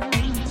gun.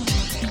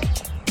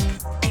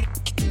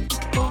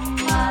 Oh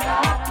my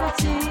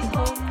rapidity,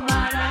 oh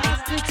my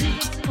rapidity,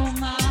 oh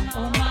my, oh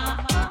my,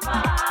 oh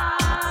my.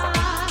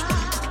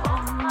 Oh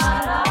my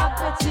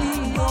rapidity,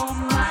 oh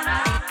my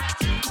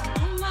rapidity,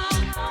 oh my,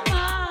 oh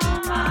my, oh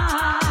my.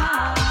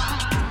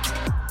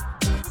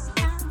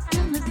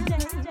 In the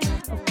day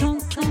of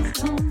constant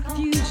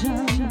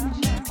confusion,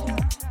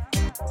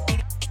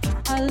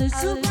 a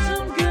little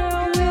brown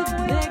girl with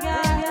big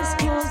eyes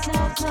close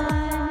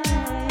outside.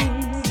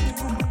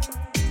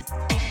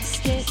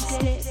 Step,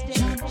 step,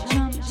 jump,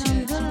 jump, jump.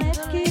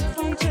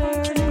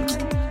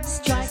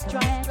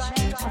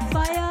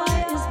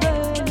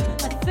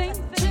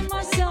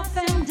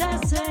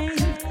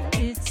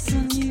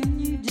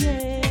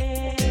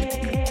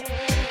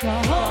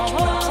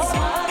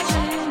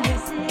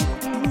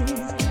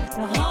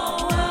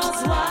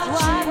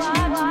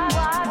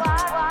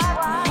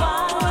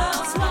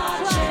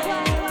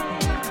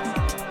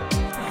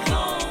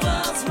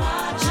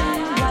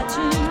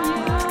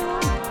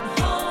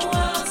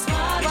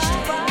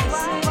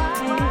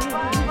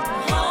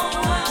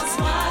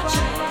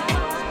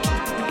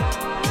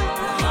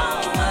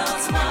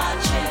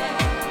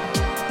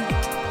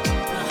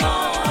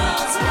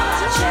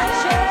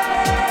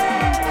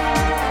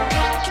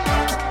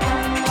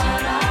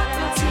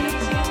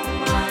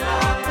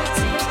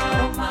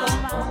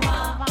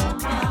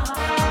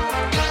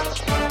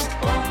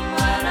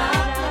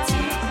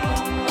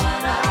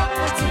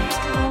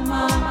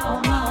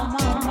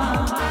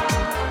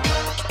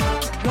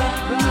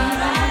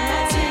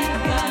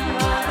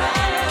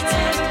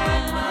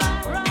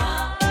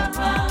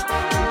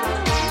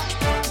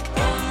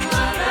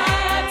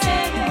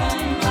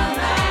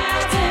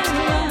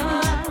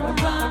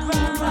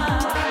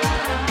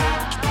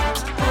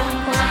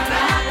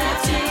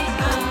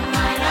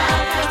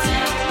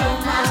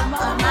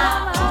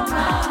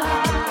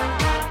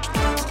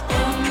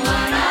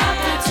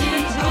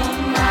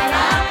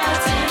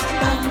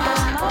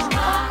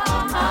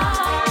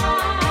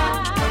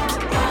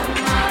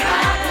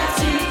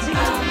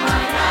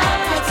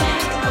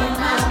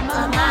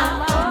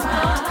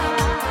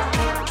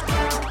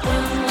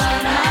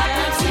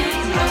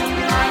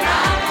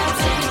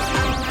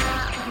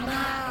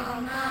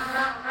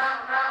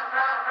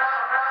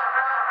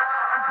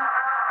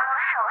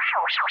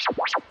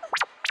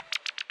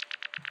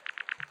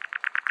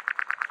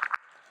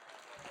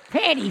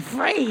 Patty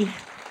free.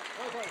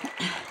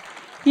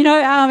 You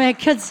know, our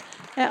kids,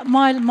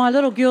 my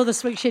little girl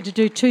this week, she had to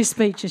do 2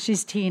 speeches.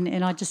 She's 10,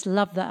 and I just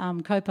love the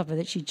kaupapa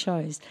that she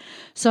chose.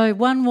 So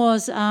one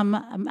was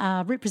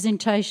a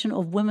representation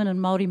of women in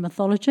Māori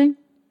mythology.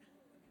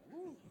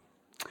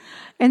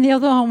 And the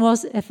other one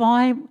was, if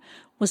I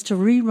was to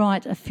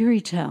rewrite a fairy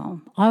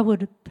tale, I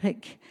would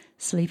pick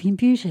Sleeping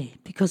Beauty,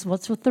 because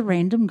what's with the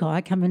random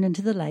guy coming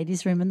into the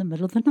ladies' room in the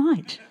middle of the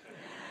night?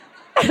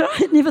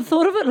 I never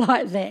thought of it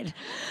like that.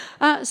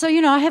 So,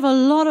 you know, I have a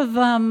lot of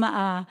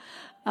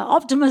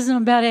optimism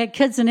about our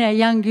kids and our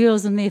young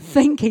girls and their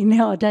thinking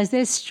nowadays.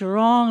 They're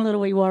strong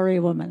little wee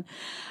warrior women.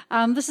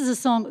 This is a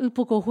song,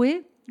 Upoko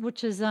Hue,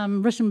 which is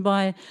written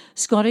by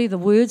Scotty. The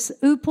words,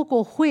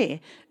 Upoko Hue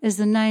is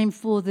the name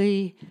for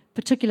the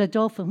particular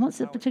dolphin. What's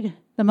the particular?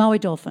 The Maui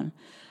dolphin.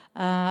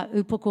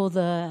 Upoko,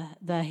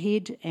 the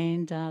head,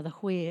 and the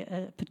hue,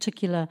 a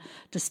particular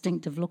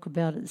distinctive look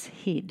about its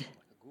head.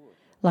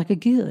 Like a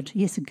gourd.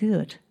 Yes, a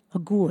gourd. A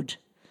gourd.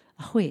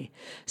 A hue.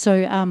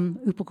 So,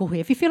 upoko hue.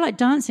 If you feel like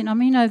dancing, I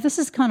mean, you know, this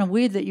is kind of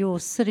weird that you're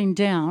sitting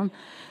down.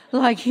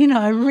 Like, you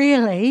know,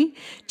 really,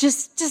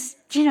 just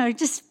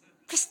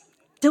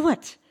do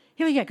it.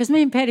 Here we go, because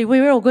me and Patty,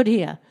 we're all good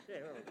here.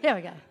 Here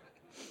we go.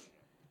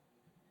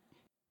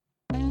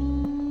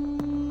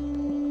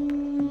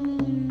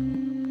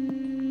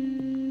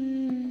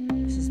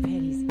 This is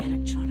Patty's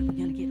electronic. We're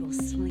going to get all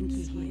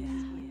slinky here.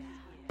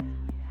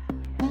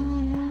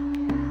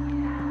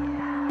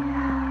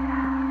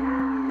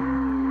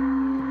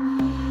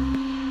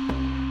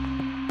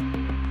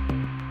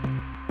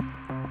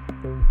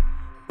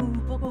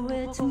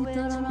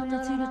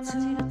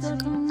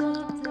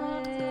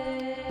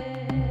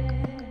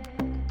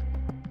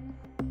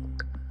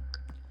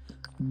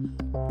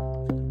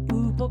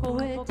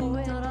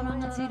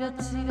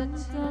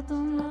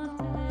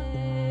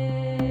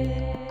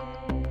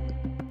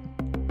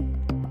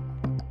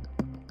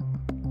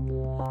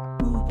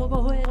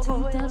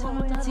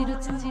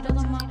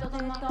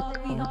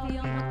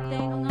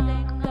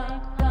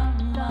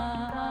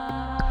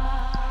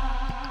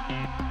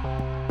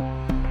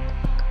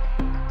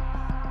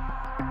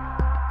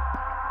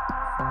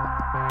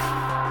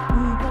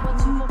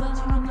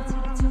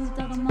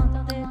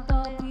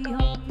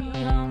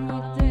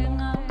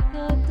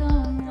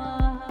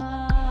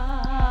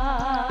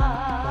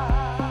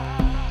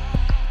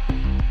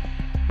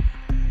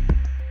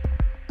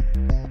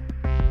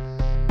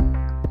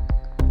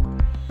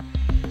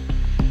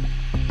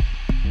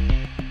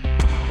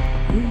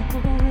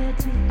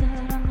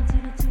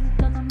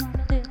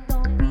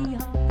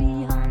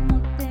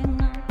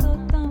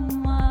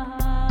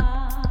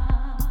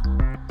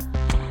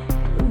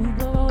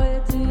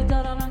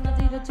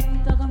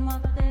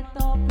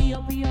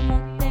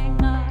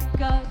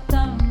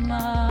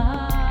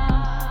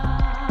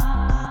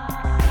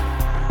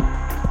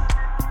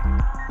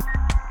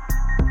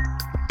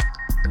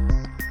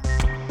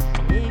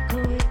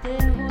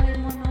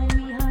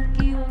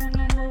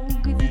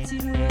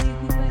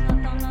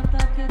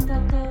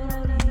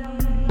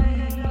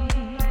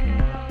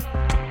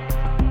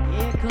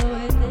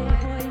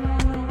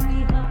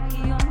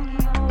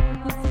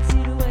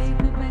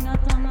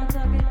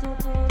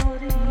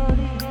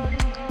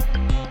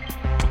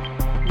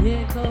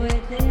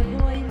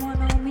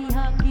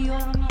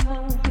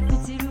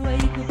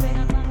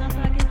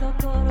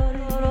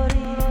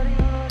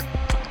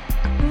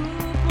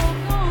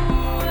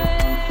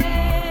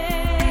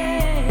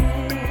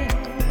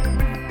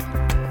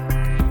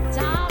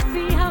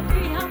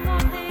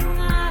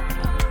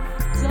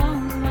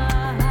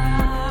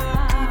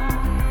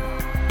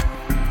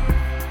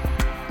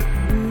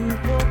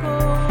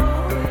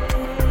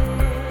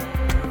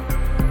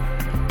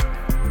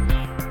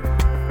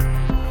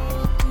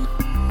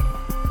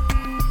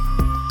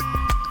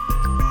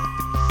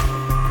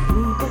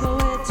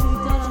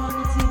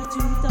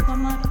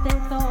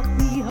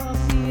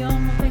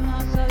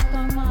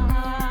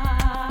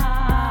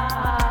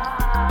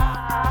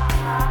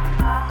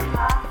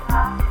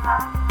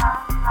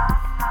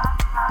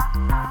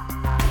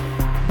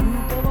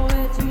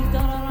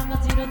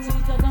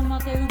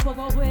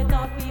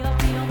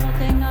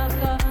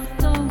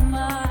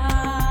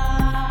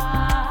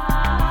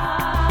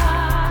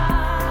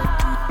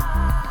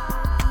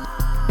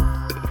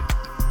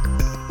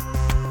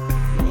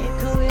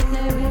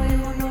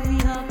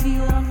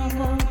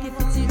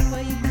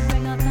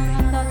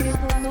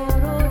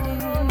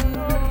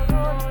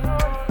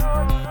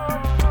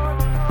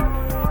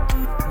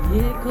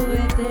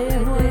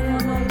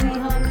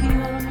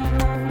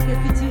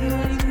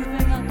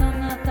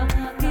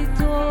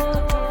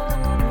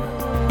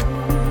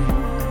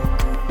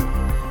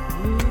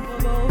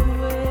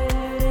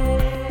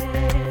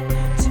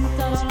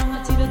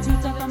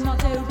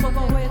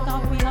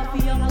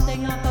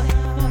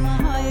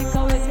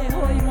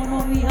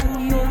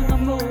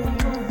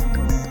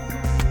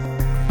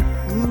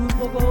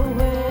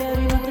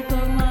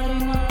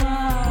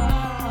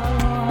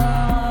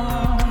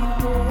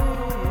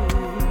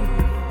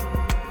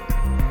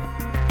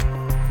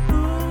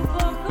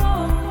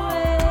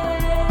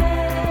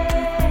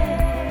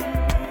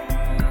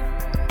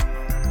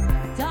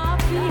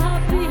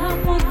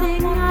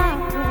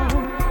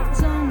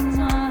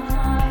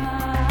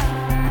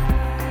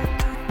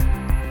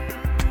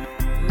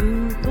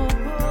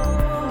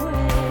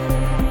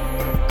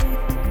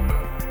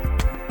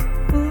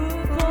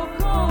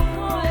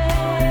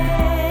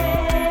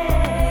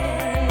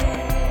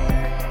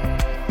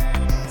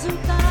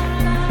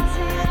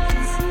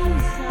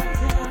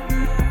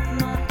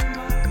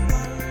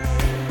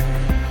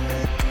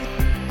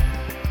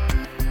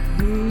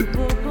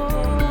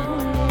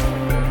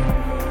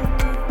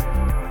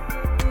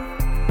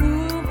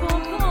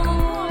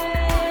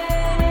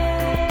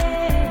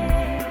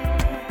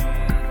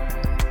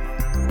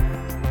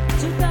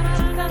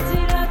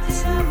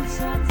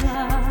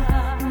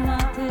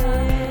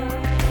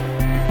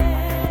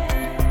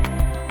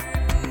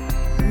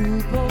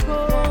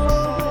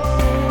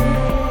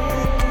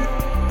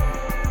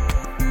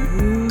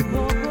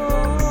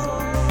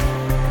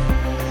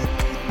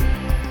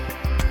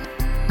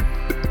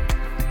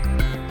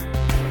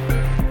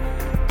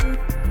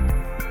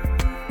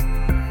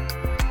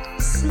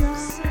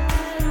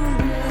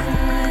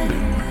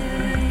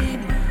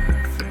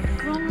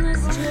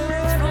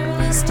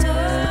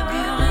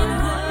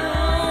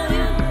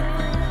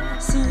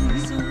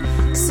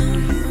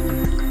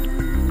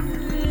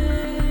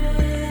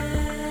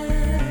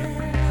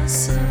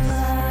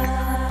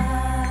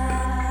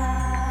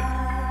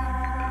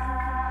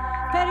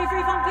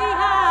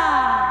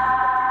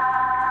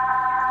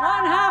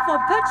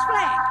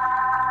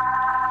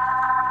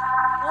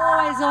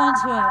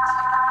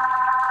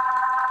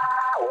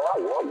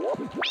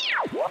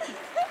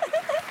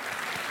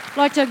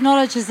 I'd like to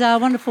acknowledge his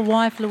wonderful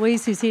wife,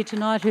 Louise, who's here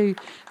tonight, who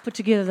put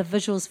together the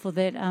visuals for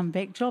that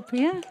backdrop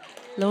here.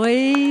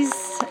 Louise,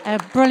 a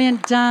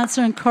brilliant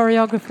dancer and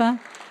choreographer,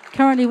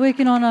 currently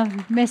working on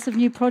a massive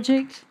new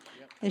project,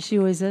 as she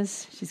always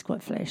is. She's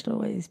quite flash,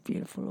 Louise.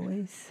 Beautiful,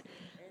 Louise.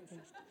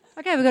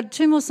 Okay, we've got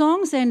two more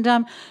songs, and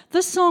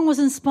this song was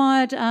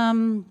inspired,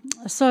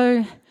 so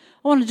I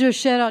want to do a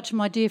shout-out to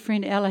my dear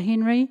friend Ella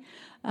Henry,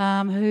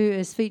 who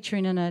is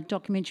featuring in a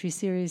documentary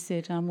series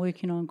that I'm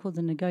working on called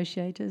The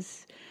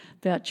Negotiators,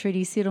 about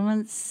treaty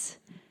settlements.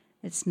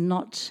 It's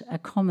not a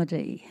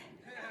comedy.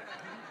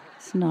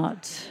 It's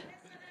not.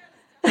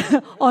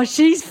 Oh,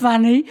 she's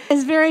funny.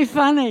 It's very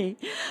funny.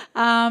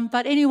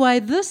 But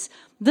anyway, this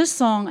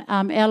song,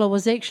 Ella,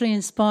 was actually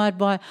inspired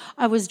by...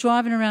 I was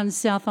driving around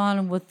South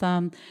Island with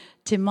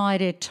Te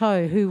Maire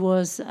Tau, who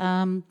was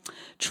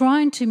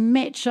trying to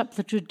match up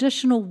the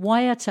traditional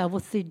waiata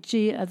with the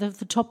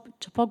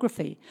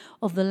topography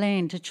of the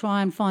land to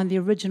try and find the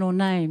original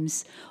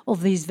names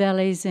of these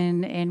valleys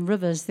and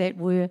rivers that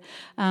were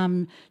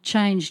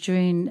changed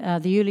during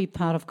the early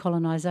part of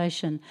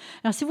colonisation.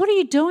 And I said, what are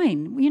you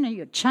doing? You know,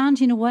 you're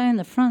chanting away in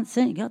the front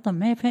seat, you got the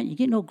map out, you're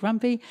getting all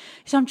grumpy.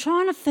 So I'm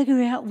trying to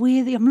figure out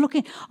where I'm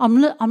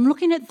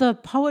looking at the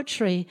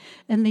poetry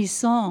in these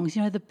songs.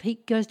 You know, the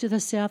peak goes to the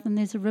south and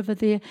there's a river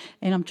there,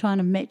 and I'm trying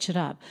to match it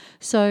up.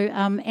 So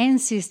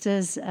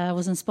Ancestors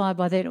was inspired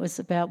by that. It was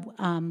about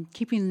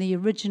keeping the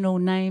original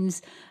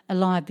names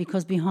alive,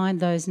 because behind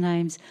those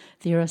names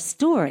there are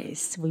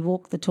stories. We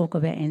walk the talk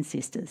of our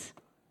ancestors.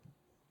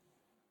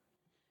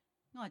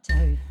 Ngā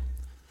tau.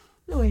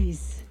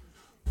 Louise.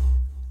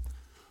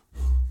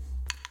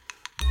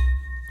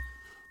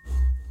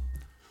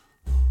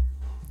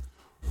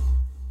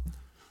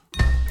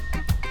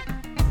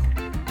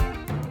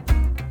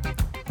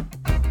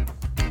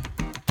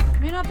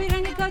 Mena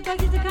pirangi koutou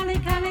ki te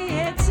kani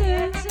e tū.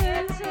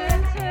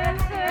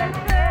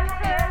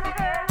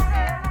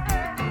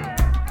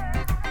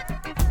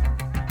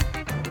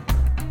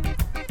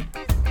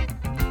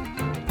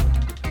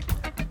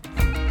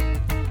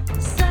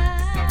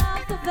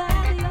 South the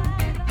valley,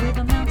 where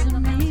the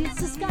mountain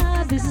meets the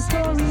sky, there's a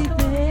story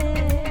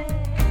there.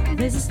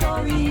 There's a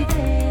story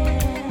there.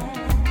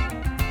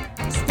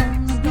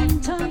 Stones being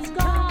turned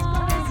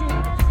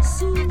skies,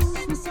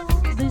 soothes my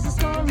soul. There's a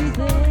story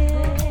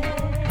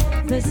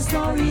there. There's a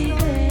story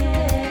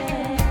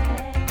there.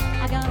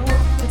 I gotta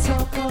walk the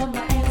talk of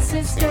my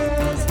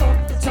ancestors, walk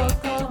the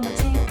talk of my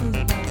tipu,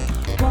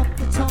 walk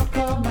the talk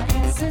of my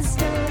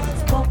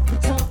ancestors, walk the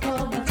talk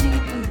of my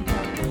tipu,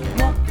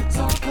 walk the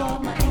talk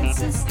of my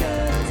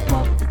ancestors,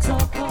 walk the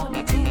talk of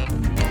my tipu,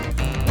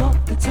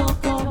 walk the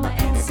talk of my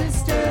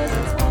ancestors,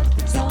 walk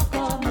the talk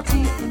of my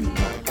tipu.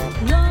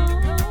 Long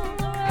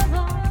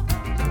river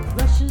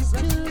rushes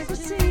to the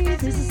sea.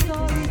 There's a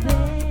story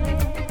there.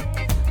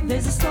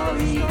 There's a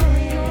story there.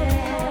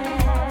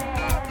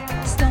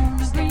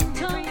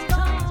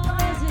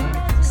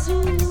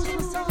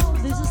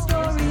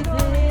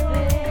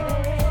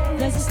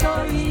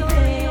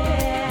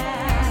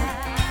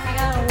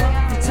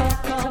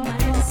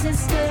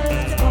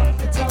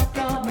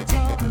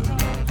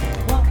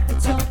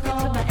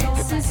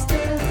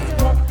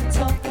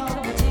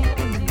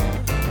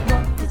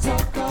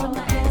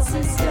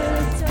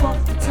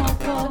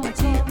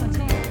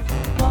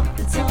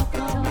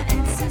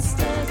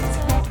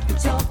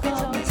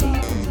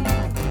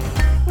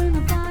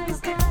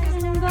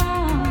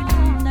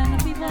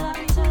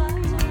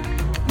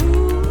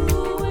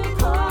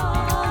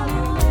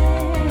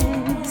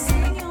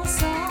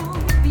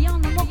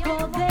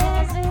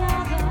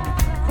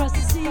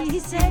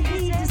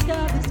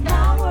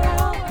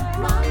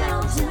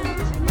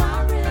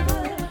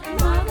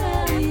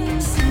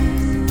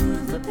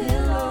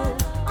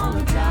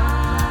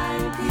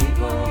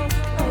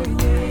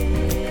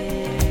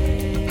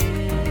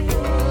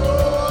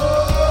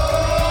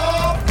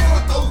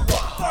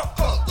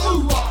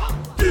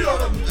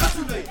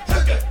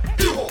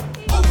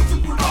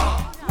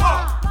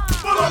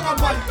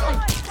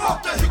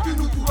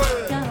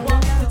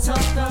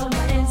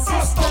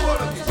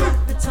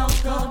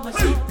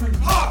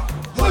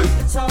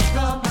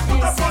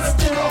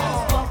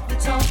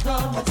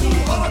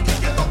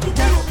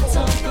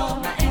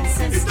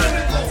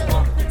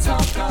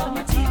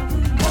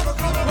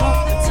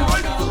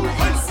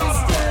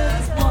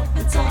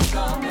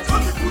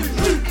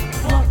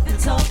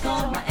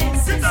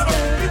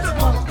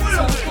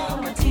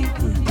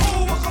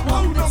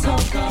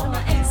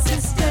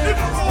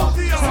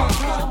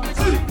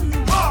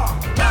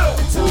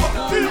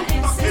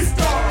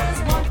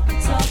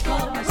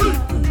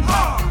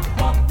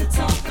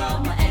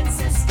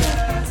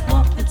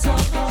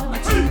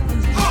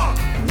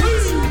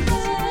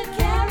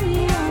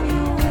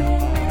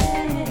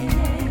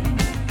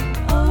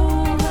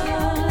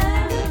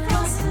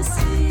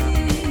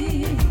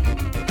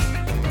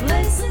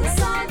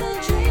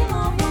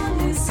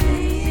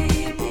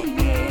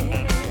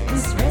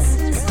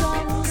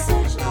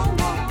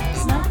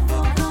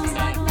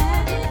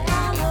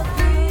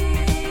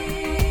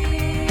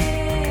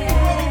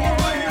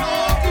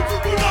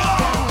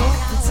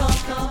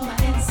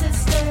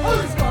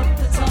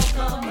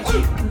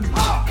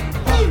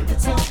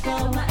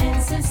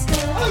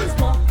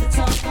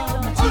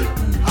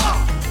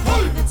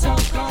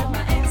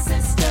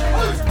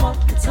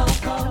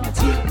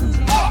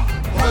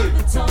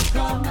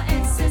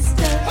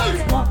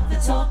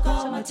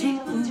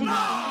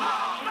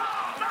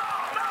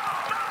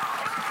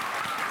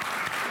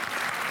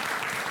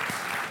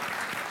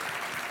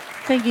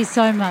 Thank you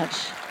so much.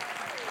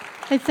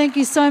 Hey, thank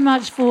you so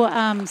much for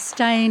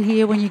staying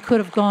here when you could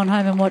have gone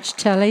home and watched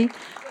telly.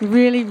 We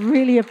really,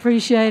 really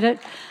appreciate it.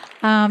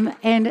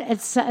 And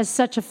it's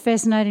such a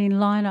fascinating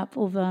lineup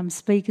of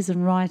speakers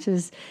and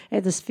writers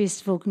at this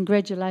festival.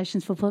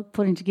 Congratulations for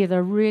putting together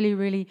a really,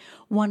 really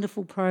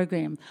wonderful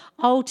program.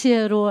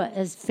 Aotearoa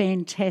is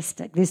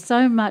fantastic. There's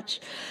so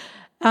much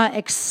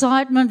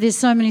excitement. There's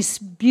so many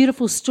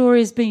beautiful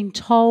stories being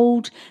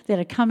told that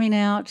are coming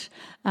out,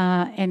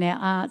 and our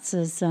arts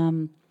is...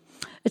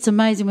 it's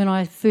amazing. When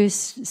I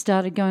first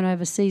started going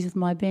overseas with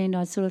my band,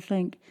 I sort of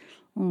think,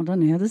 I don't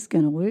know how this is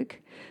going to work,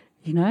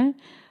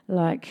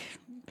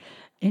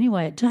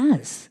 Anyway, it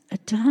does.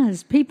 It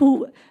does.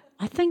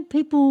 I think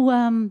people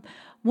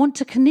want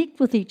to connect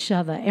with each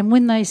other, and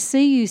when they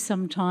see you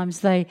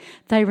sometimes, they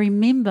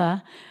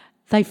remember,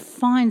 they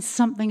find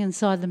something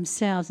inside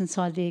themselves,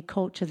 inside their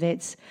culture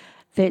that's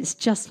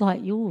just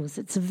like yours.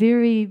 It's a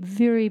very,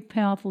 very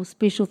powerful,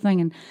 special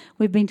thing, and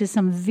we've been to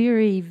some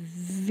very,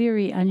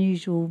 very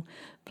unusual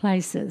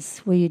places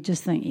where you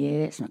just think,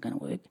 yeah, that's not going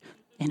to work,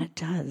 and it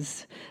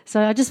does.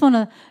 So I just want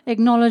to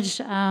acknowledge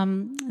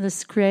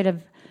this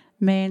creative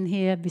man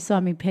here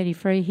beside me, Paddy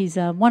Free. He's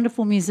a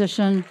wonderful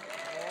musician,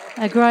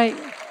 a great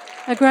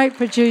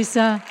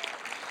producer,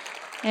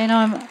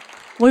 and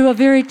we were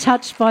very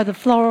touched by the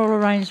floral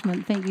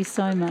arrangement. Thank you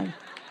so much.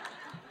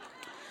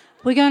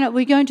 We're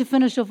going to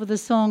finish off with a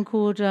song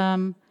called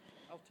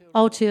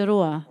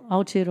Aotearoa.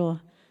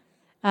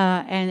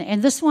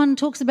 And this one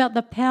talks about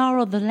the power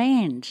of the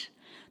land,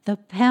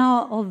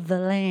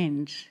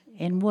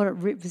 and what it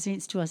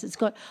represents to us. It's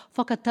got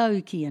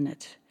whakatauki in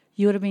it.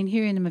 You would have been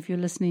hearing them if you're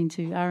listening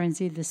to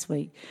RNZ this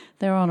week.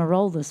 They're on a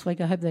roll this week.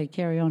 I hope they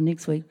carry on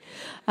next week.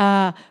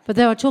 But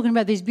they were talking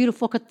about these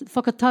beautiful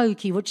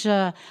whakatauki, which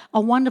are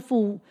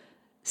wonderful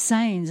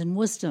sayings and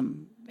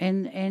wisdom.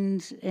 And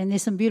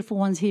there's some beautiful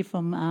ones here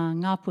from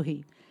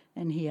Ngāpuhi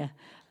in here.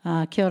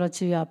 Kia ora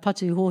to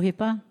Patu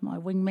Hohepa, my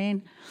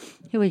wingman.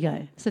 Here we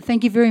go. So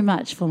thank you very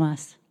much from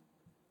us.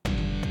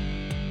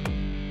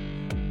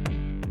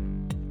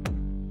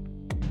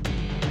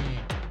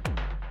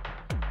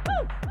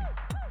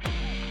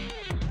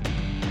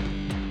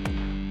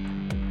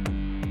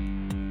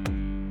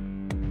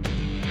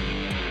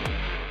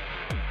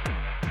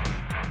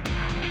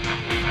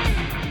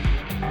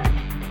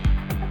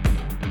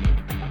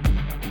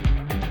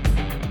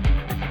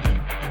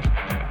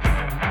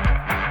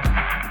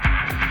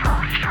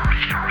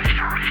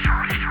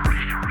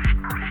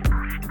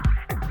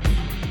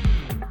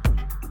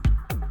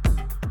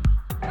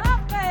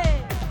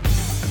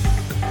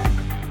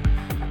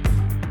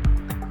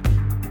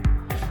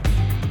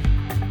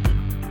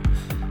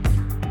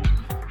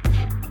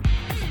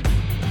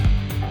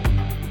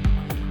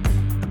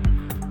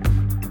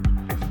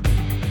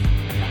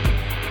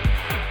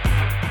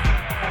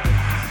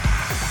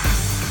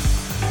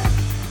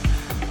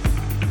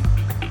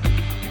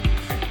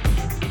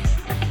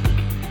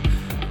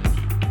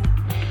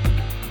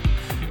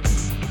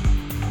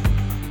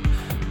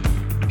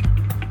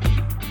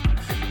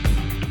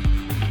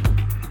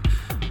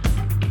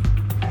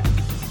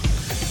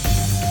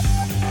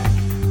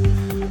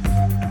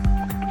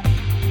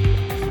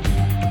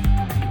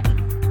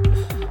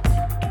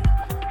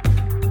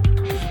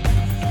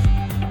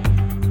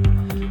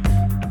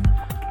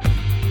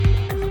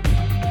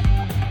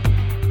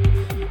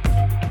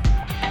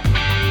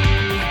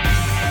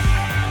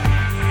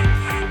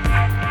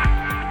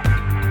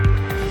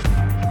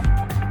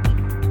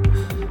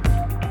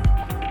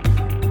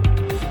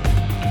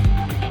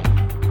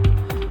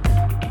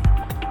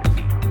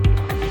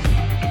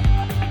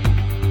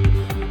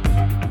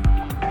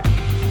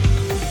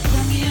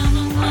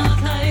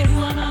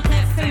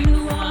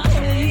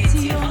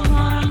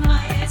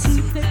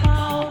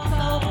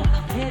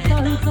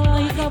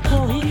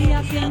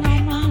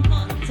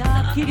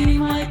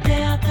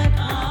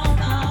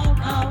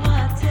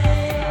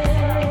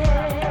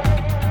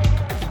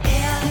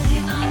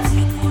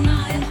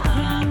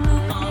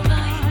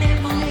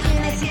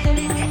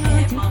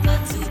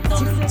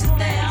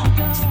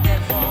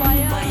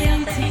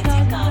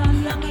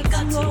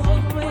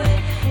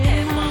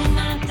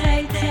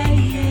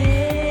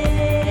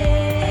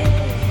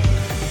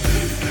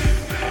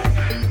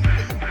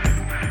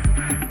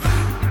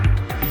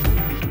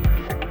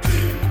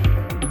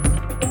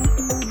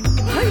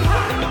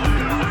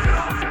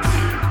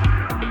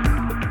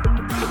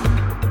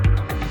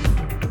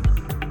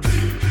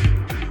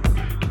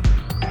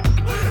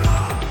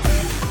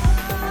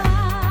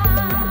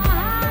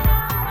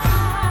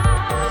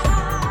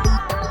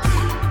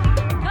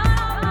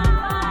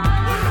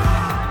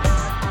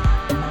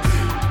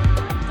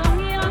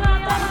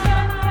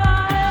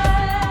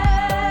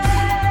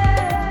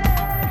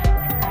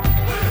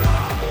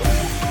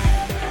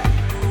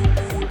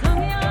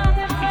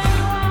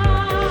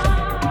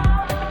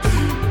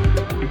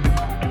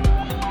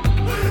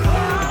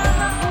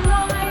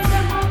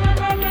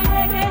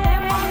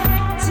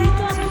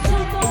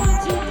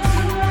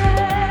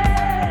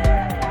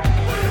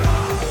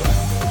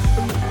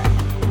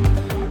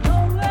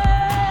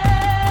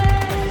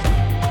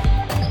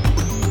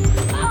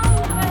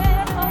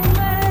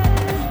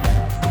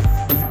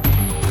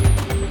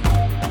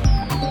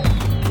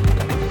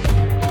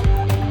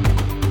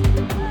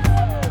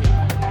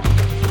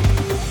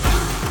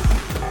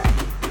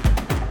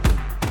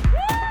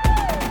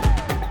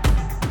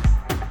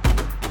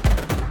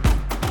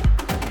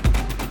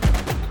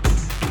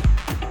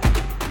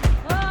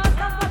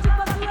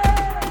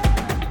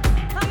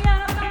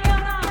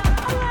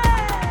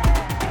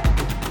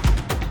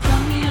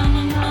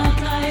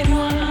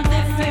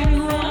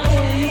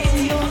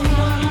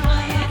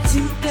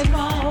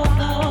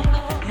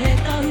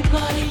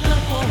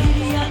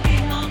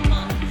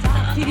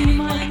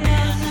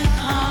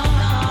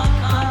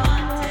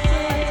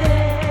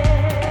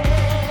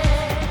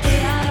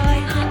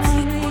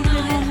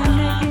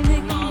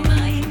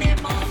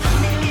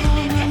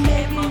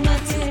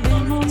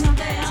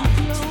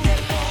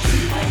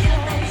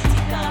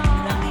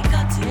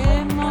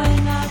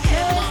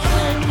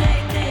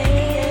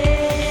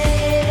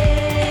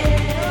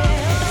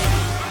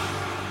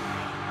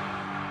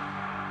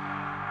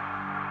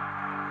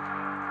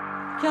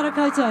 Kia ora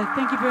koutou.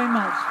 Thank you very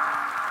much.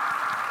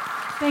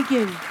 Thank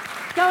you.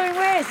 Going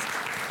West.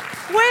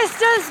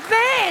 West is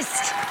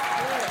best.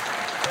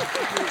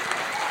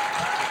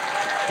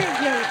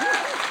 Thank you.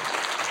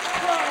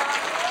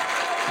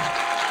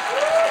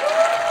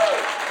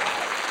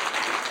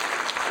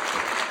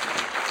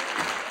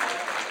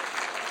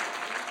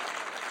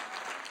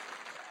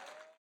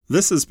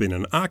 This has been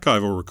an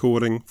archival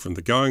recording from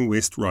the Going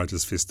West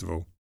Writers'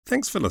 Festival.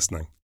 Thanks for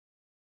listening.